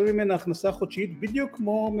ולייצר ממנה הכנסה חודשית, בדיוק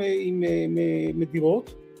כמו עם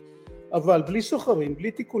מדירות, אבל בלי סוחרים,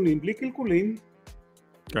 בלי תיקונים, בלי קלקולים,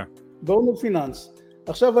 באונו פיננס.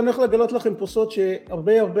 עכשיו אני הולך לגלות לכם פה סוד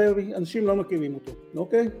שהרבה אנשים לא מכירים אותו,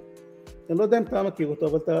 אוקיי? אני לא יודע אם אתה מכיר אותו,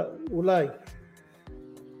 אבל אתה אולי.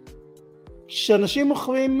 כשאנשים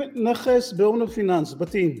מוכרים נכס באונו פיננס,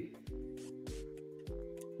 בתים,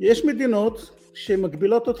 יש מדינות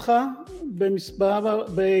שמגבילות אותך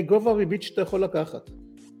בגובה הריבית שאתה יכול לקחת.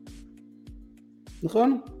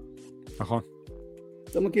 נכון? נכון.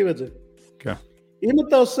 אתה מכיר את זה. כן. אם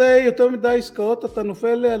אתה עושה יותר מדי עסקאות, אתה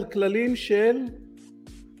נופל על כללים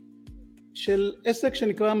של עסק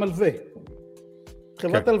שנקרא מלווה.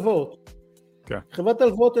 חברת הלוואות. כן. חברת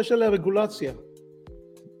הלוואות יש עליה רגולציה.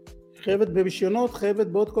 חייבת ברישיונות, חייבת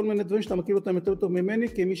בעוד כל מיני דברים שאתה מכיר אותם יותר טוב ממני,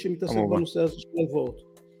 כמי שמתעסק בנושא הזה של הלוואות.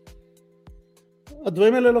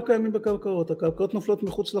 הדברים האלה לא קיימים בקרקעות, הקרקעות נופלות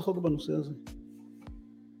מחוץ לחוק בנושא הזה.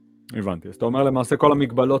 הבנתי, אז אתה אומר למעשה כל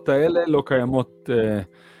המגבלות האלה לא קיימות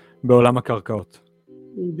בעולם הקרקעות.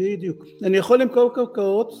 בדיוק. אני יכול למכור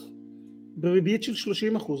קרקעות בריבית של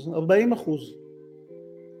 30%, 40%.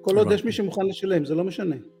 כל עוד יש מי שמוכן לשלם, זה לא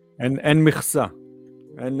משנה. אין מכסה.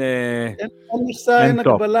 אין מכסה, אין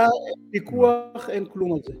הגבלה, אין פיקוח, אין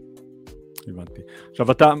כלום על זה. הבנתי.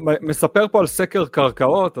 עכשיו אתה מספר פה על סקר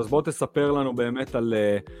קרקעות, אז בוא תספר לנו באמת על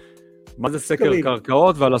מה זה סקר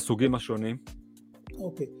קרקעות ועל הסוגים השונים.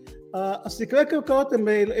 אוקיי. הסקרי קרקעות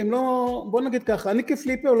הם לא, בוא נגיד ככה, אני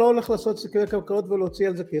כפליפר לא הולך לעשות סקרי קרקעות ולהוציא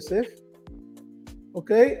על זה כסף,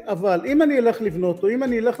 אוקיי? אבל אם אני אלך לבנות, או אם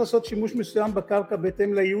אני אלך לעשות שימוש מסוים בקרקע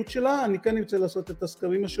בהתאם לייעוד שלה, אני כן רוצה לעשות את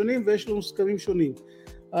הסקרים השונים, ויש לנו סקרים שונים.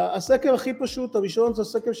 הסקר הכי פשוט, הראשון, זה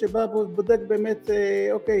הסקר שבא בודק באמת,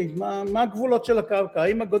 אוקיי, מה הגבולות של הקרקע,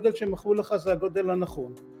 האם הגודל שמכרו לך זה הגודל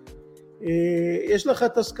הנכון. יש לך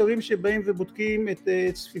את הסקרים שבאים ובודקים את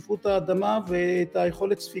צפיפות האדמה ואת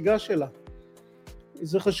היכולת ספיגה שלה.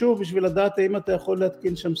 זה חשוב בשביל לדעת האם אתה יכול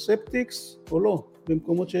להתקין שם ספטיקס או לא,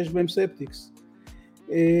 במקומות שיש בהם ספטיקס.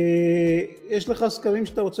 יש לך סקרים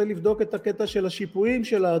שאתה רוצה לבדוק את הקטע של השיפועים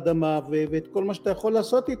של האדמה ואת כל מה שאתה יכול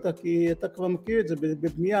לעשות איתה, כי אתה כבר מכיר את זה,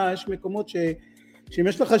 בבנייה יש מקומות שאם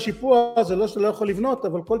יש לך שיפוע זה לא שאתה לא יכול לבנות,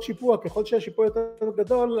 אבל כל שיפוע, ככל שהשיפוע יותר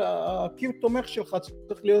גדול, הקיר תומך שלך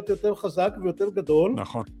צריך להיות יותר חזק ויותר גדול.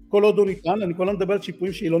 נכון. כל עוד הוא ניתן, אני כל הזמן מדבר על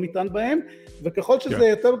שיפועים שהיא לא ניתן בהם, וככל שזה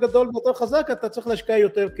יותר גדול ויותר חזק, אתה צריך להשקיע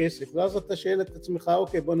יותר כסף, ואז אתה שואל את עצמך,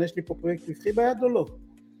 אוקיי, בוא יש לי פה פרויקט רווחי ביד או לא?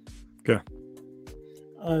 כן.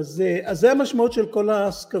 אז זה המשמעות של כל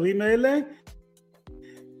הסקרים האלה.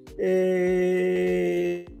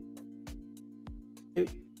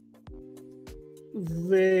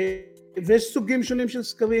 ויש סוגים שונים של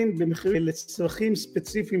סקרים במחירים לצרכים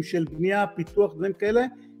ספציפיים של בנייה, פיתוח, דברים כאלה,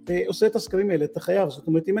 עושה את הסקרים האלה, אתה חייב. זאת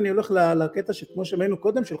אומרת, אם אני הולך לקטע שכמו שמענו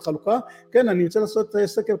קודם של חלוקה, כן, אני רוצה לעשות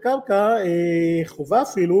סקר קרקע, חובה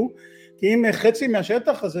אפילו, כי אם חצי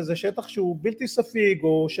מהשטח הזה זה שטח שהוא בלתי ספיג,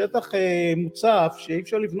 או שטח מוצף שאי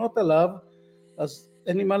אפשר לבנות עליו, אז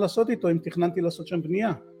אין לי מה לעשות איתו אם תכננתי לעשות שם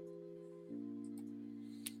בנייה.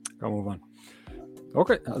 כמובן.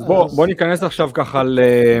 אוקיי, אז בוא ניכנס עכשיו ככה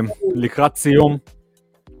לקראת סיום,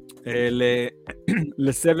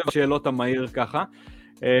 לסבב השאלות המהיר ככה.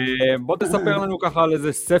 בוא תספר לנו ככה על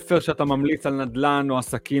איזה ספר שאתה ממליץ על נדל"ן או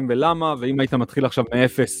עסקים ולמה, ואם היית מתחיל עכשיו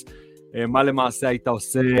מאפס, מה למעשה היית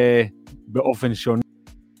עושה באופן שונה?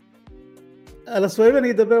 על הסבב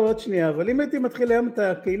אני אדבר עוד שנייה, אבל אם הייתי מתחיל היום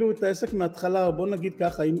כאילו את העסק מההתחלה, בוא נגיד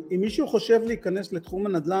ככה, אם מישהו חושב להיכנס לתחום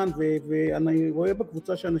הנדל"ן, ואני רואה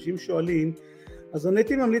בקבוצה שאנשים שואלים, אז אני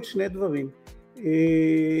הייתי ממליץ שני דברים.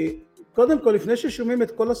 קודם כל, לפני ששומעים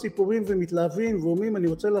את כל הסיפורים ומתלהבים ואומרים אני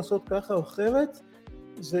רוצה לעשות ככה או אחרת,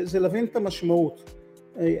 זה להבין את המשמעות.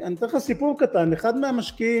 אני אתן לך סיפור קטן, אחד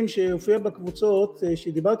מהמשקיעים שהופיע בקבוצות,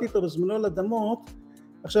 שדיברתי איתו בזמנו על אדמות,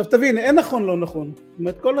 עכשיו תבין, אין נכון לא נכון, זאת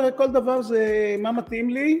אומרת כל דבר זה מה מתאים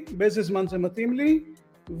לי, באיזה זמן זה מתאים לי,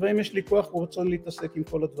 ואם יש לי כוח ורצון להתעסק עם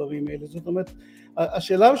כל הדברים האלה. זאת אומרת,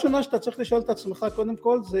 השאלה הראשונה שאתה צריך לשאול את עצמך קודם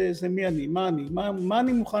כל זה מי אני, מה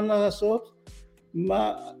אני מוכן לעשות,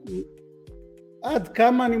 עד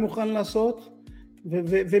כמה אני מוכן לעשות,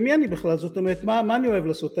 ומי אני בכלל. זאת אומרת, מה אני אוהב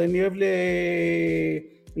לעשות? אני אוהב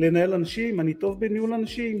לנהל אנשים, אני טוב בניהול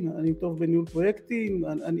אנשים, אני טוב בניהול פרויקטים,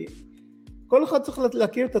 כל אחד צריך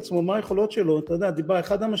להכיר את עצמו, מה היכולות שלו. אתה יודע,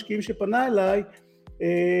 אחד המשקיעים שפנה אליי,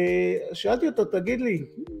 שאלתי אותו, תגיד לי,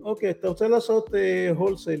 אוקיי, אתה רוצה לעשות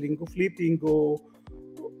הולסלינג או פליפינג, או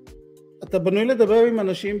אתה בנוי לדבר עם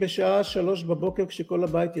אנשים בשעה 3 בבוקר כשכל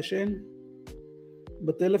הבית ישן,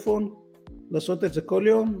 בטלפון, לעשות את זה כל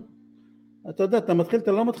יום? אתה יודע,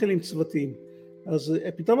 אתה לא מתחיל עם צוותים, אז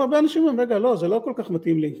פתאום הרבה אנשים אומרים, רגע, לא, זה לא כל כך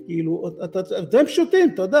מתאים לי, כאילו, דברים פשוטים,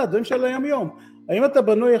 אתה יודע, דברים של היום יום. האם אתה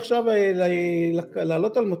בנוי עכשיו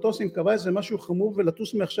לעלות על מטוס עם קוואי, זה משהו חמור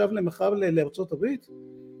ולטוס מעכשיו למחר לארצות הברית?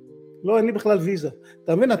 לא, אין לי בכלל ויזה.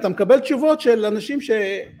 אתה מבין, אתה מקבל תשובות של אנשים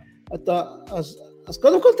שאתה, אז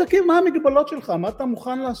קודם כל תכיר מה המגבלות שלך, מה אתה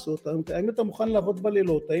מוכן לעשות, האם אתה מוכן לעבוד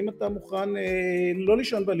בלילות, האם אתה מוכן לא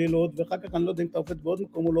לישון בלילות, ואחר כך אני לא יודע אם אתה עובד בעוד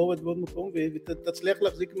מקום או לא עובד בעוד מקום, ותצליח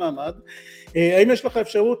להחזיק מעמד, האם יש לך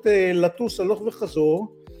אפשרות לטוס הלוך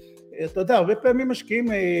וחזור. אתה יודע, הרבה פעמים משקיעים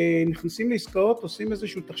נכנסים לעסקאות, עושים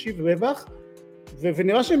איזשהו תחשיב רווח,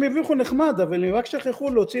 ונראה שהם הרוויחו נחמד, אבל הם רק שכחו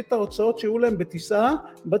להוציא את ההוצאות שהיו להם בטיסה,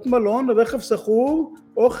 בת מלון, רכב סחור,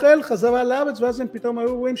 אוכל, חזרה לארץ, ואז הם פתאום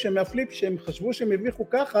היו רואים שהם מהפליפ, שהם חשבו שהם הרוויחו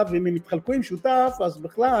ככה, ואם הם התחלקו עם שותף, אז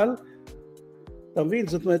בכלל, אתה מבין,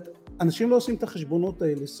 זאת אומרת, אנשים לא עושים את החשבונות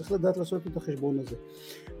האלה, צריך לדעת לעשות את החשבון הזה.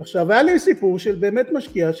 עכשיו, היה לי סיפור של באמת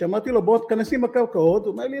משקיע, שאמרתי לו, בוא תכנס עם הקרקעות,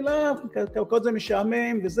 הוא אומר לי, לא, קרקעות זה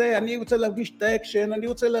משעמם, וזה, אני רוצה להרגיש את האקשן, אני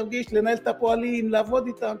רוצה להרגיש, לנהל את הפועלים, לעבוד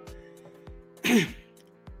איתם.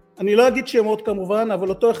 אני לא אגיד שמות כמובן, אבל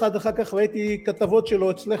אותו אחד אחר כך ראיתי כתבות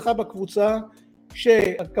שלו אצלך בקבוצה,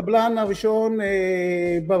 שהקבלן הראשון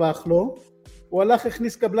ברח לו, הוא הלך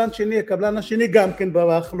הכניס קבלן שני, הקבלן השני גם כן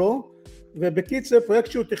ברח לו, ובקיצר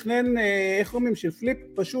פרויקט שהוא תכנן, איך אומרים, של פליפ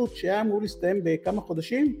פשוט, שהיה אמור להסתיים בכמה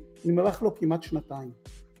חודשים, נמרח לו כמעט שנתיים,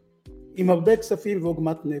 עם הרבה כספים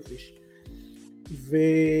ועוגמת נפש.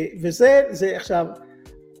 וזה עכשיו,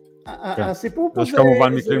 הסיפור פה יש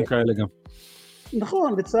כמובן מקרים כאלה גם.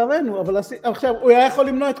 נכון, לצערנו, אבל עכשיו הוא היה יכול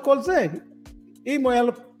למנוע את כל זה, אם הוא היה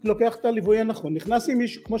לוקח את הליווי הנכון, נכנס עם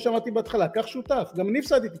מישהו, כמו שאמרתי בהתחלה, כך שותף, גם אני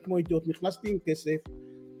הפסדתי כמו אידיוט, נכנסתי עם כסף,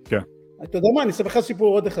 כן. אתה יודע מה, אני אספר לך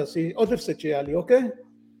סיפור עוד הפסד שהיה לי, אוקיי?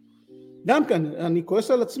 גם כאן, אני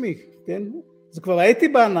כועס על עצמי, כן? זה כבר הייתי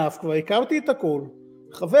בענף, כבר הכרתי את הכל,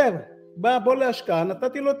 חבר, בוא להשקעה,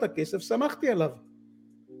 נתתי לו את הכסף, שמחתי עליו,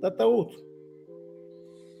 אתה טעות,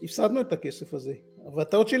 הפסדנו את הכסף הזה. אבל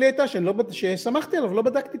הטעות שלי הייתה ששמחתי עליו, לא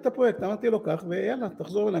בדקתי את הפרויקט, אמרתי לו כך, ויאללה,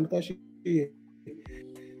 תחזור אליי מתי שיהיה.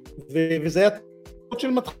 וזה היה טעות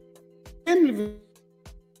של מתחיל,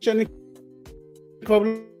 שאני כבר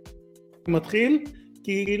מתחיל,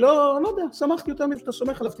 כי לא יודע, שמחתי אותם, אתה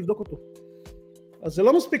סומך עליו, תבדוק אותו. אז זה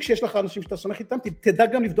לא מספיק שיש לך אנשים שאתה סומך איתם, תדע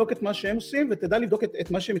גם לבדוק את מה שהם עושים, ותדע לבדוק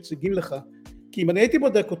את מה שהם מציגים לך. כי אם אני הייתי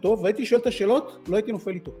בודק אותו, והייתי שואל את השאלות, לא הייתי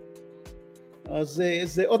נופל איתו. אז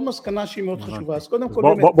זה עוד מסקנה שהיא מאוד חשובה, אז קודם כל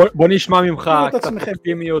באמת... בוא נשמע ממך קצת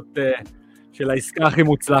אופטימיות של העסקה הכי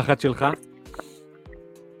מוצלחת שלך.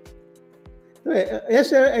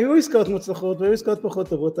 היו עסקאות מוצלחות והיו עסקאות פחות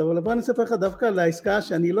טובות, אבל בוא נספר לך דווקא על העסקה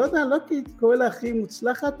שאני לא יודע, לא קורא לה הכי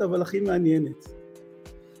מוצלחת, אבל הכי מעניינת.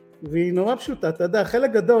 והיא נורא פשוטה, אתה יודע,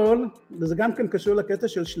 חלק גדול, וזה גם כן קשור לקטע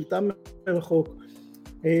של שליטה מרחוק.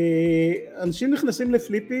 אנשים נכנסים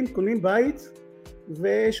לפליפים, קונים בית,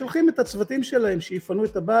 ושולחים את הצוותים שלהם שיפנו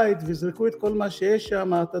את הבית ויזרקו את כל מה שיש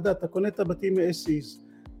שם, אתה יודע, אתה קונה את הבתים מ-SEs.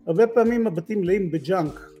 הרבה פעמים הבתים מלאים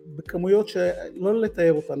בג'אנק, בכמויות שלא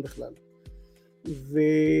לתאר אותן בכלל.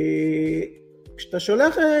 וכשאתה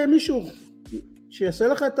שולח מישהו שיעשה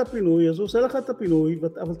לך את הפינוי, אז הוא עושה לך את הפינוי,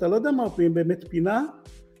 אבל אתה לא יודע מה הוא באמת פינה,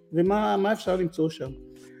 ומה אפשר למצוא שם.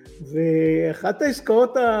 ואחת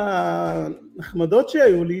העסקאות הנחמדות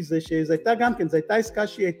שהיו לי, זה שזה הייתה גם כן, זו הייתה עסקה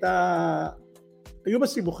שהיא הייתה... היו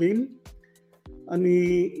בסיבוכים,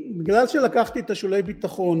 בגלל שלקחתי את השולי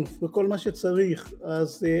ביטחון וכל מה שצריך,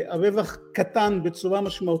 אז הרווח קטן בצורה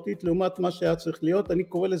משמעותית לעומת מה שהיה צריך להיות, אני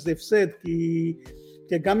קורא לזה הפסד, כי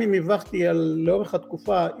גם אם הרווחתי לאורך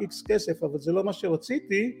התקופה X כסף, אבל זה לא מה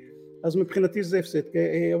שרציתי, אז מבחינתי זה הפסד,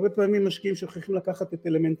 כי הרבה פעמים משקיעים שוכחים לקחת את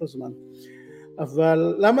אלמנט הזמן.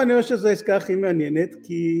 אבל למה אני חושב שזו העסקה הכי מעניינת?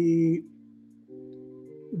 כי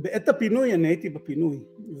בעת הפינוי אני הייתי בפינוי,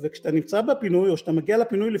 וכשאתה נמצא בפינוי או שאתה מגיע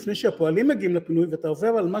לפינוי לפני שהפועלים מגיעים לפינוי ואתה עובר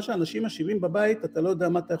על מה שאנשים משאירים בבית, אתה לא יודע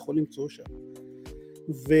מה אתה יכול למצוא שם.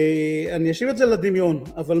 ואני אשאיר את זה לדמיון,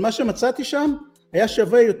 אבל מה שמצאתי שם היה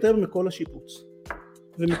שווה יותר מכל השיפוץ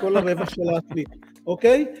ומכל הרווח של האקליט,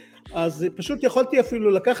 אוקיי? אז פשוט יכולתי אפילו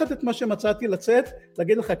לקחת את מה שמצאתי לצאת,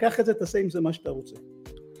 להגיד לך, קח את זה, תעשה עם זה מה שאתה רוצה.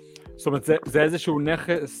 זאת אומרת, זה איזשהו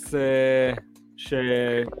נכס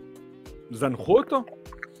שזנחו אותו?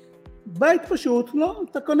 בית פשוט, לא,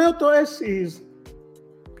 אתה קונה אותו as is,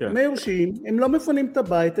 מיורשים, הם לא מפנים את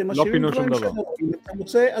הבית, הם משאירים דברים שדברים,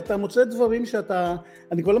 אתה מוצא דברים שאתה,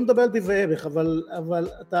 אני כבר לא מדבר על דברי ערך, אבל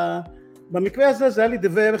אתה, במקרה הזה זה היה לי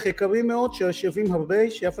דברי ערך יקרים מאוד, שיושבים הרבה,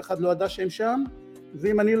 שאף אחד לא ידע שהם שם,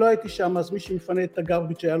 ואם אני לא הייתי שם, אז מי שמפנה את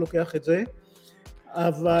הגרביץ' היה לוקח את זה,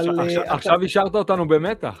 אבל... עכשיו השארת אותנו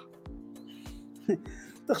במתח.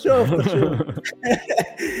 תחשוב.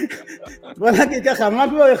 בוא נגיד ככה, מה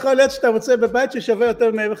כבר יכול להיות שאתה רוצה בבית ששווה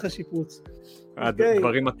יותר מערך השיפוץ?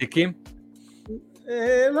 דברים עתיקים?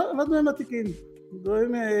 לא דברים עתיקים.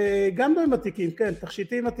 גם דברים עתיקים, כן,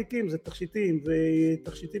 תכשיטים עתיקים, זה תכשיטים,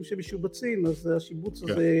 ותכשיטים שמשובצים, אז השיבוץ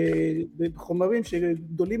הזה בחומרים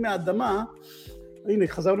שגדולים מהאדמה, הנה,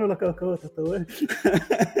 חזרנו לקרקעות, אתה רואה?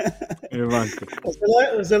 הבנתי.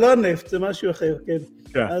 זה לא נפט, זה משהו אחר, כן.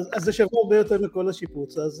 אז זה שווה הרבה יותר מכל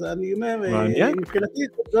השיפוץ, אז אני אומר, מבחינתי,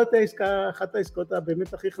 זאת אחת העסקאות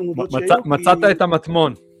הבאמת הכי חמודות שהיו. מצאת את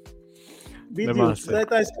המטמון. בדיוק, זו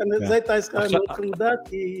הייתה עסקה מאוד חמודה,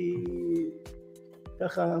 כי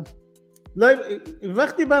ככה, לא,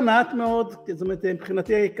 הרווחתי בה מעט מאוד, זאת אומרת,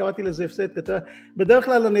 מבחינתי קראתי לזה הפסד, בדרך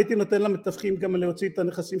כלל אני הייתי נותן למתווכים גם להוציא את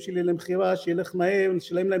הנכסים שלי למכירה, שילך מהר,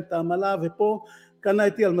 נשלם להם את העמלה, ופה, כאן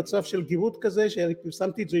הייתי על מצב של גירות כזה,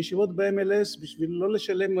 שפרסמתי את זה ישירות ב-MLS, בשביל לא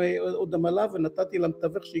לשלם עוד עמלה, ונתתי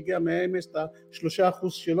למתווך שהגיע מה-MLS את ה3%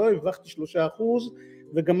 שלו, הרווחתי 3%,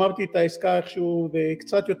 וגמרתי את העסקה איכשהו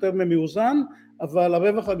קצת יותר ממאוזן, אבל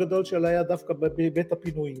הרווח הגדול שלה היה דווקא בבית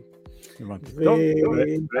הפינויים.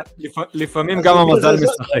 לפעמים גם המזל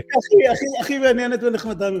משחק. הכי מעניינת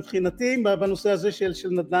ונחמדה מבחינתי בנושא הזה של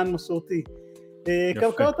נדל"ן מסורתי.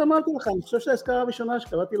 קרקעות אמרתי לך, אני חושב שהעסקה הראשונה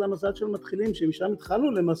שקראתי למזל של מתחילים, שמשם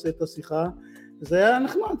התחלנו למעשה את השיחה, זה היה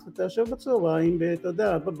נחמד, אתה יושב בצהריים, אתה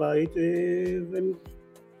יודע, בבית,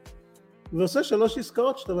 ועושה 3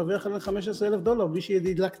 עסקאות שאתה מרוויח עליהן $15,000 בלי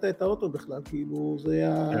שהדלקת את האוטו בכלל, כאילו זה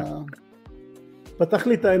היה... פתח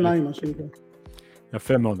לי את העיניים, מה שנקרא.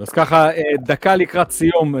 יפה מאוד. אז ככה, דקה לקראת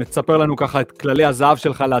סיום, תספר לנו ככה את כללי הזהב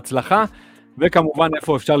שלך להצלחה, וכמובן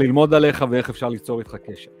איפה אפשר ללמוד עליך ואיך אפשר ליצור איתך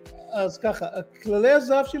קשר. אז ככה, כללי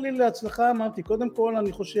הזהב שלי להצלחה, אמרתי, קודם כל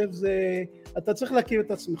אני חושב זה, אתה צריך להכיר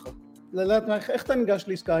את עצמך. לדעת איך אתה ניגש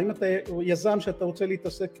לעסקה, אם אתה יזם שאתה רוצה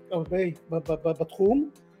להתעסק הרבה בתחום,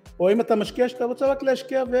 או אם אתה משקיע שאתה רוצה רק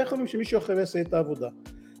להשקיע ואיך אומרים שמישהו אחר יעשה את העבודה.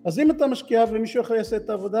 אז אם אתה משקיע ומישהו אחר יעשה את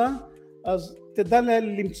העבודה, אז תדע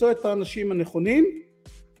למצוא את האנשים הנכונים,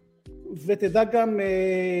 ותדע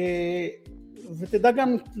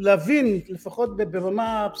גם להבין, לפחות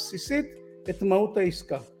ברמה הבסיסית, את מהות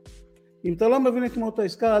העסקה. אם אתה לא מבין את מהות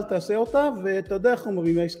העסקה, אל תעשה אותה, ואתה יודע איך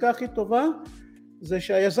אומרים, העסקה הכי טובה, זה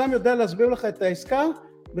שהיזם יודע להסביר לך את העסקה,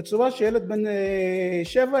 בצורה שילד בן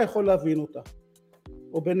 7 יכול להבין אותה.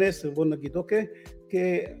 או בן 10, בוא נגיד, אוקיי? כי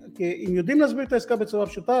אם יודעים להסביר את העסקה בצורה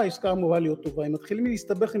פשוטה, העסקה אמורה להיות טובה. אם מתחילים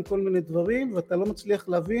להסתבך עם כל מיני דברים, ואתה לא מצליח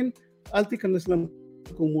להבין, אל תיכנס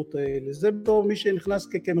למקומות האלה. זה בתור מי שנכנס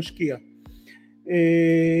כמשקיע.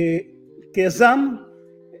 כיזם,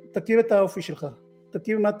 תכיר את האופי שלך.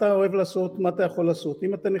 תכיר מה אתה אוהב לעשות, מה אתה יכול לעשות.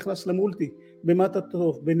 אם אתה נכנס למולטי, במה אתה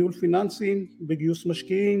טוב? בניהול פיננסים, בגיוס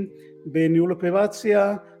משקיעים, בניהול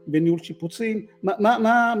אופרציה, בניהול שיפוצים.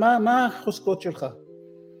 מה החוזקות שלך?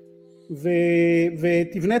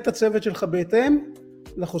 ותבנה את הצוות שלך בהתאם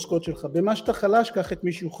לחוזקות שלך. במה שאתה חלש, קח את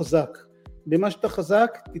מישהו חזק. במה שאתה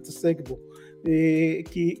חזק, תתעסק בו.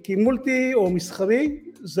 כי מולטי או מסחרי,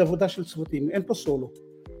 זה עבודה של צוותים. אין פה סולו.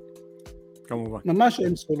 כמובן. ממש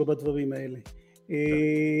אין סולו בדברים האלה.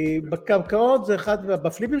 בקרקעות זה אחד,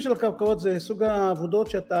 בפליפים של הקרקעות זה סוג העבודות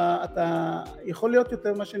שאתה יכול להיות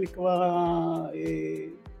יותר מה שנקרא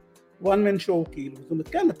one man show כאילו, זאת אומרת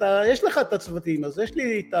כן, יש לך את הצוותים, אז יש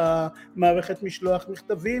לי את המערכת משלוח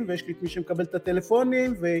מכתבים ויש לי את מי שמקבל את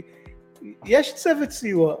הטלפונים ויש צוות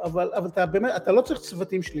סיוע, אבל אתה לא צריך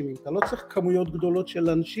צוותים שלמים, אתה לא צריך כמויות גדולות של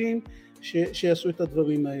אנשים שיעשו את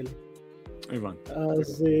הדברים האלה.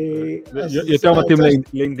 אז יותר מתאים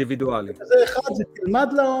לאינדיבידואלים. זה אחד, זה תלמד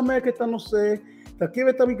לעומק את הנושא, תכיר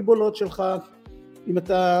את המגבלות שלך, אם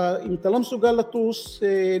אתה לא מסוגל לטוס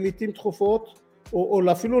לעתים תכופות, או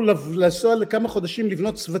אפילו לנסוע לכמה חודשים,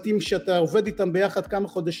 לבנות צוותים שאתה עובד איתם ביחד כמה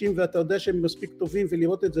חודשים ואתה יודע שהם מספיק טובים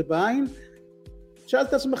ולראות את זה בעין, שאל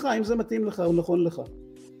את עצמך אם זה מתאים לך או נכון לך.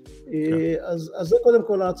 אז זה קודם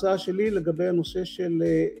כל ההצעה שלי לגבי הנושא של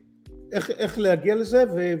איך להגיע לזה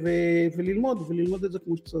וללמוד את זה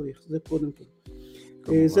כמו שצריך, זה קודם כל.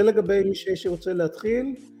 זה לגבי מי שרוצה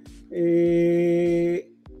להתחיל.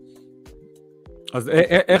 אז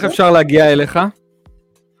איך אפשר להגיע אליך?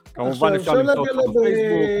 כמובן אפשר למצוא אותך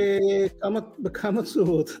בפייסבוק. בכמה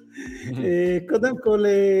צורות. קודם כל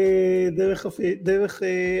דרך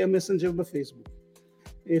המסנג'ר בפייסבוק.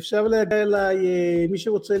 אפשר להגיע אליי, מי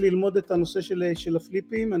שרוצה ללמוד את הנושא של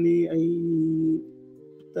הפליפים,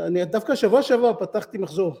 אני דווקא שבוע פתחתי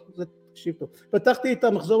מחזור, זה תקשיב טוב, פתחתי את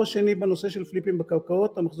המחזור השני בנושא של פליפים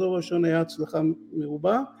בקרקעות, המחזור הראשון היה הצלחה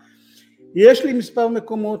מרובה, יש לי מספר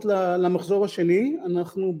מקומות למחזור השני,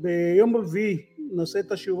 אנחנו ביום רביעי נעשה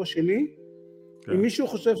את השיעור השני, כן. אם מישהו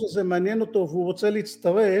חושב שזה מעניין אותו והוא רוצה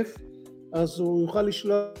להצטרף, אז הוא יוכל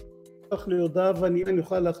לשלוח לי הודעה ואני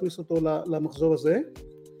אוכל להכניס אותו למחזור הזה.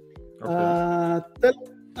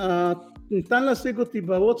 ניתן להשיג אותי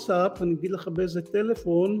בוואטסאפ, אני אגיד לך באיזה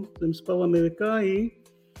טלפון, זה מספר אמריקאי,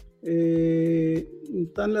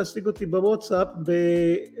 ניתן להשיג אותי בוואטסאפ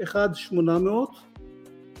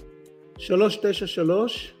ב-1-800-393-6633,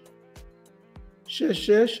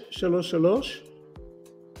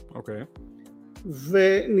 אוקיי.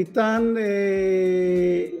 וניתן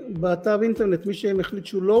באתר אינטרנט, מי שמחליט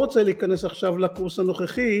שהוא לא רוצה להיכנס עכשיו לקורס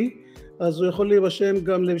הנוכחי, אז הוא יכול להירשם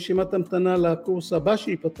גם לרשימת המתנה לקורס הבא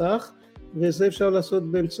שיפתח, וזה אפשר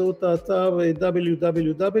לעשות באמצעות האתר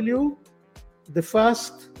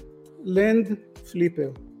www.thefast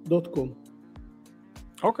landflipper.com.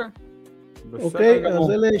 אוקיי. אוקיי, אז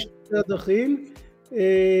אלה שתי הדרכים.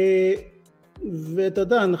 ואתה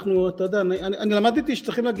יודע, אני למדתי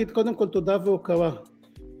שצריכים להגיד קודם כל תודה והוקרה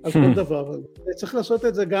על כל דבר. צריך לעשות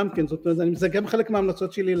את זה גם כן, זאת אומרת, זה גם חלק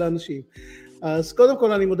מההמלצות שלי לאנשים. אז קודם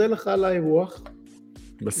כל אני מודה לך על האירוח.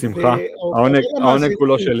 בשמחה, העונג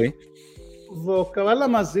כולו שלי. והוקרה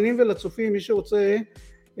למאזינים ולצופים, מי שרוצה,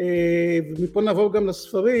 ומפה נעבור גם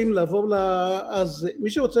לספרים, אז מי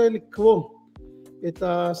שרוצה לקרוא את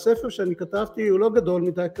הספר שאני כתבתי, הוא לא גדול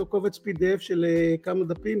מדי, קובץ PDF של כמה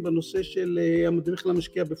דפים בנושא של המדריך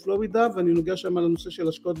למשקיע בפלורידה, ואני נוגע שם על הנושא של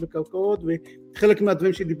השקעות בקרקעות, וחלק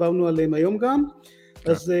מהדברים שדיברנו עליהם היום גם.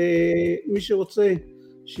 אז מי שרוצה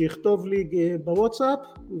שיכתוב לי בוואטסאפ,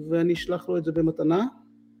 ואני אשלח לו את זה במתנה.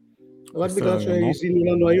 רק בגלל שהזינו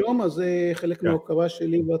לנו היום, אז זה חלק מההוקרה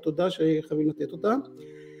שלי והתודה שחייבים לתת אותה.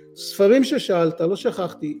 ספרים ששאלת, לא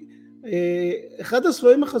שכחתי. אחד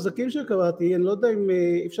הספרים החזקים שקראתי, אני לא יודע אם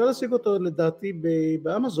אפשר להשיג אותו לדעתי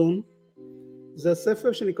באמזון, זה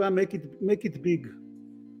הספר שנקרא Make it Big.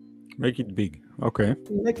 Make it Big, אוקיי.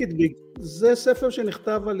 Make it Big. זה ספר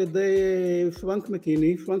שנכתב על ידי פרנק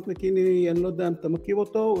מקיני. פרנק מקיני, אני לא יודע אם אתה מכיר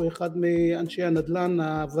אותו, הוא אחד מאנשי הנדל"ן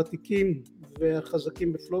הוותיקים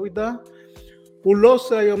והחזקים בפלורידה. הוא לא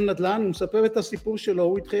עושה היום נדל"ן, הוא מספר את הסיפור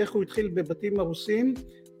שלו, איך הוא התחיל בבתים הרוסים,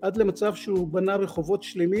 עד למצב שהוא בנה רחובות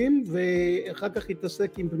שלמים, ואחר כך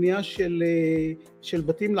התעסק עם בנייה של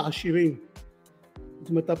בתים לעשירים. זאת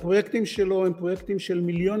אומרת, הפרויקטים שלו הם פרויקטים של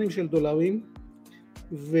מיליונים של דולרים,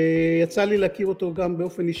 ויצא לי להכיר אותו גם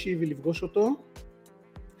באופן אישי ולפגוש אותו.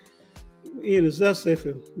 הנה, זה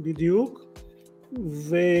הספר, בדיוק.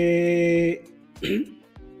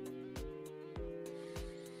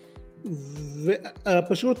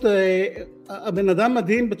 ופשוט הבן אדם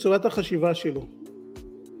מדהים בצורת החשיבה שלו.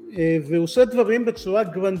 והוא עושה דברים בצורה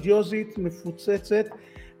גרנדיוזית, מפוצצת.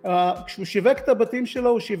 כשהוא שיווק את הבתים שלו,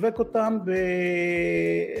 הוא שיווק אותם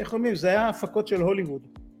איך אומרים? זה היה הפקות של הוליווד.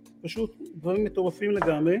 פשוט דברים מטורפים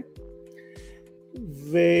לגמרי.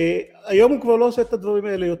 והיום הוא כבר לא עושה את הדברים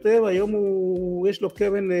האלה יותר, היום יש לו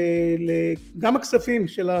קרן, גם הכספים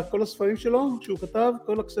של כל הספרים שלו, שהוא כתב,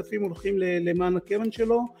 כל הכספים הולכים למען הקרן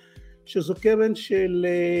שלו, שזו קרן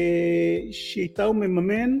שאיתה הוא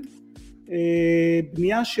מממן,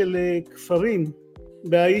 בנייה של כפרים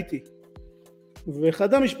בהאיטי.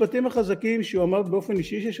 ואחד המשפטים החזקים שהוא אמר באופן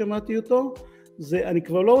אישי ששמעתי אותו, זה אני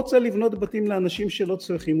כבר לא רוצה לבנות בתים לאנשים שלא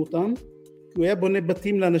צריכים אותם, כי הוא היה בונה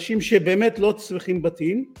בתים לאנשים שבאמת לא צריכים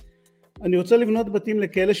בתים, אני רוצה לבנות בתים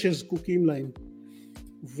לכאלה שזקוקים להם.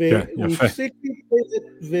 והוא הפסיק,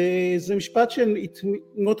 וזה משפט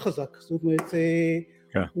מאוד חזק, זאת אומרת,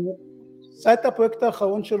 הוא עשה את הפרויקט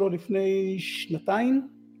האחרון שלו לפני 2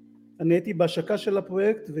 אני הייתי בהשקה של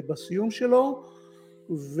הפרויקט ובסיום שלו,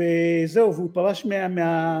 וזהו, והוא פרש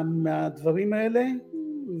מהדברים האלה,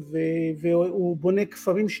 והוא בונה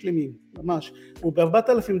כפרים שלמים, ממש. הוא $4,000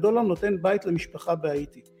 נותן בית למשפחה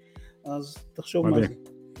בהאיטי, אז תחשוב מה זה.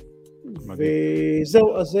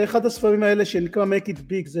 וזהו, אז זה אחד הספרים האלה שנקרא Make it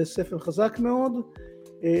Big, זה ספר חזק מאוד.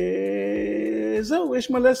 זהו,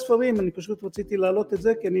 יש מלא ספרים, אני פשוט רציתי להעלות את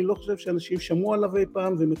זה, כי אני לא חושב שאנשים שמעו עליו אי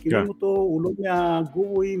פעם ומכירים אותו, הוא לא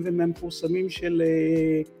מהגורואים ומהמפורסמים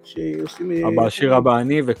שעושים... אבא עשיר אבא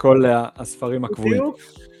עני וכל הספרים הקבועים.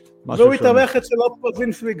 והוא התארח אצל אופרה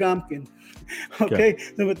ווינפרי גם כן, אוקיי?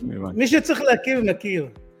 זאת אומרת, מי שצריך להכיר, נכיר.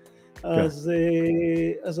 אז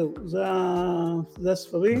זהו, זה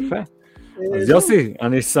הספרים. יפה. אז יוסי,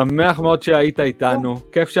 אני שמח מאוד שהיית איתנו,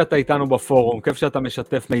 כיף שאתה איתנו בפורום, כיף שאתה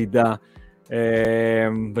משתף מידע,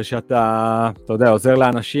 ושאתה, אתה יודע, עוזר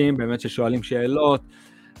לאנשים באמת ששואלים שאלות,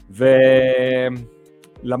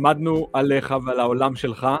 ולמדנו עליך ועל העולם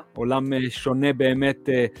שלך, עולם שונה באמת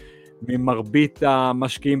ממרבית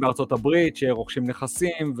המשקיעים בארצות הברית, שרוכשים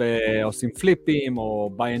נכסים ועושים פליפים,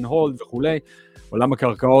 או buy and hold וכולי, עולם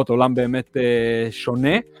הקרקעות, עולם באמת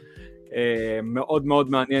שונה, מאוד מאוד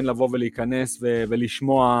מעניין לבוא ולהיכנס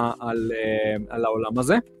ולשמוע על העולם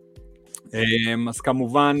הזה. אז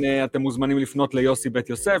כמובן אתם מוזמנים לפנות ליוסי בית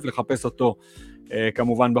יוסף, לחפש אותו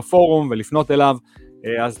כמובן בפורום ולפנות אליו.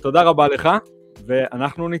 אז תודה רבה לך,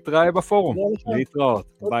 ואנחנו נתראה בפורום. להתראות.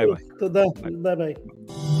 ביי ביי. תודה, ביי ביי.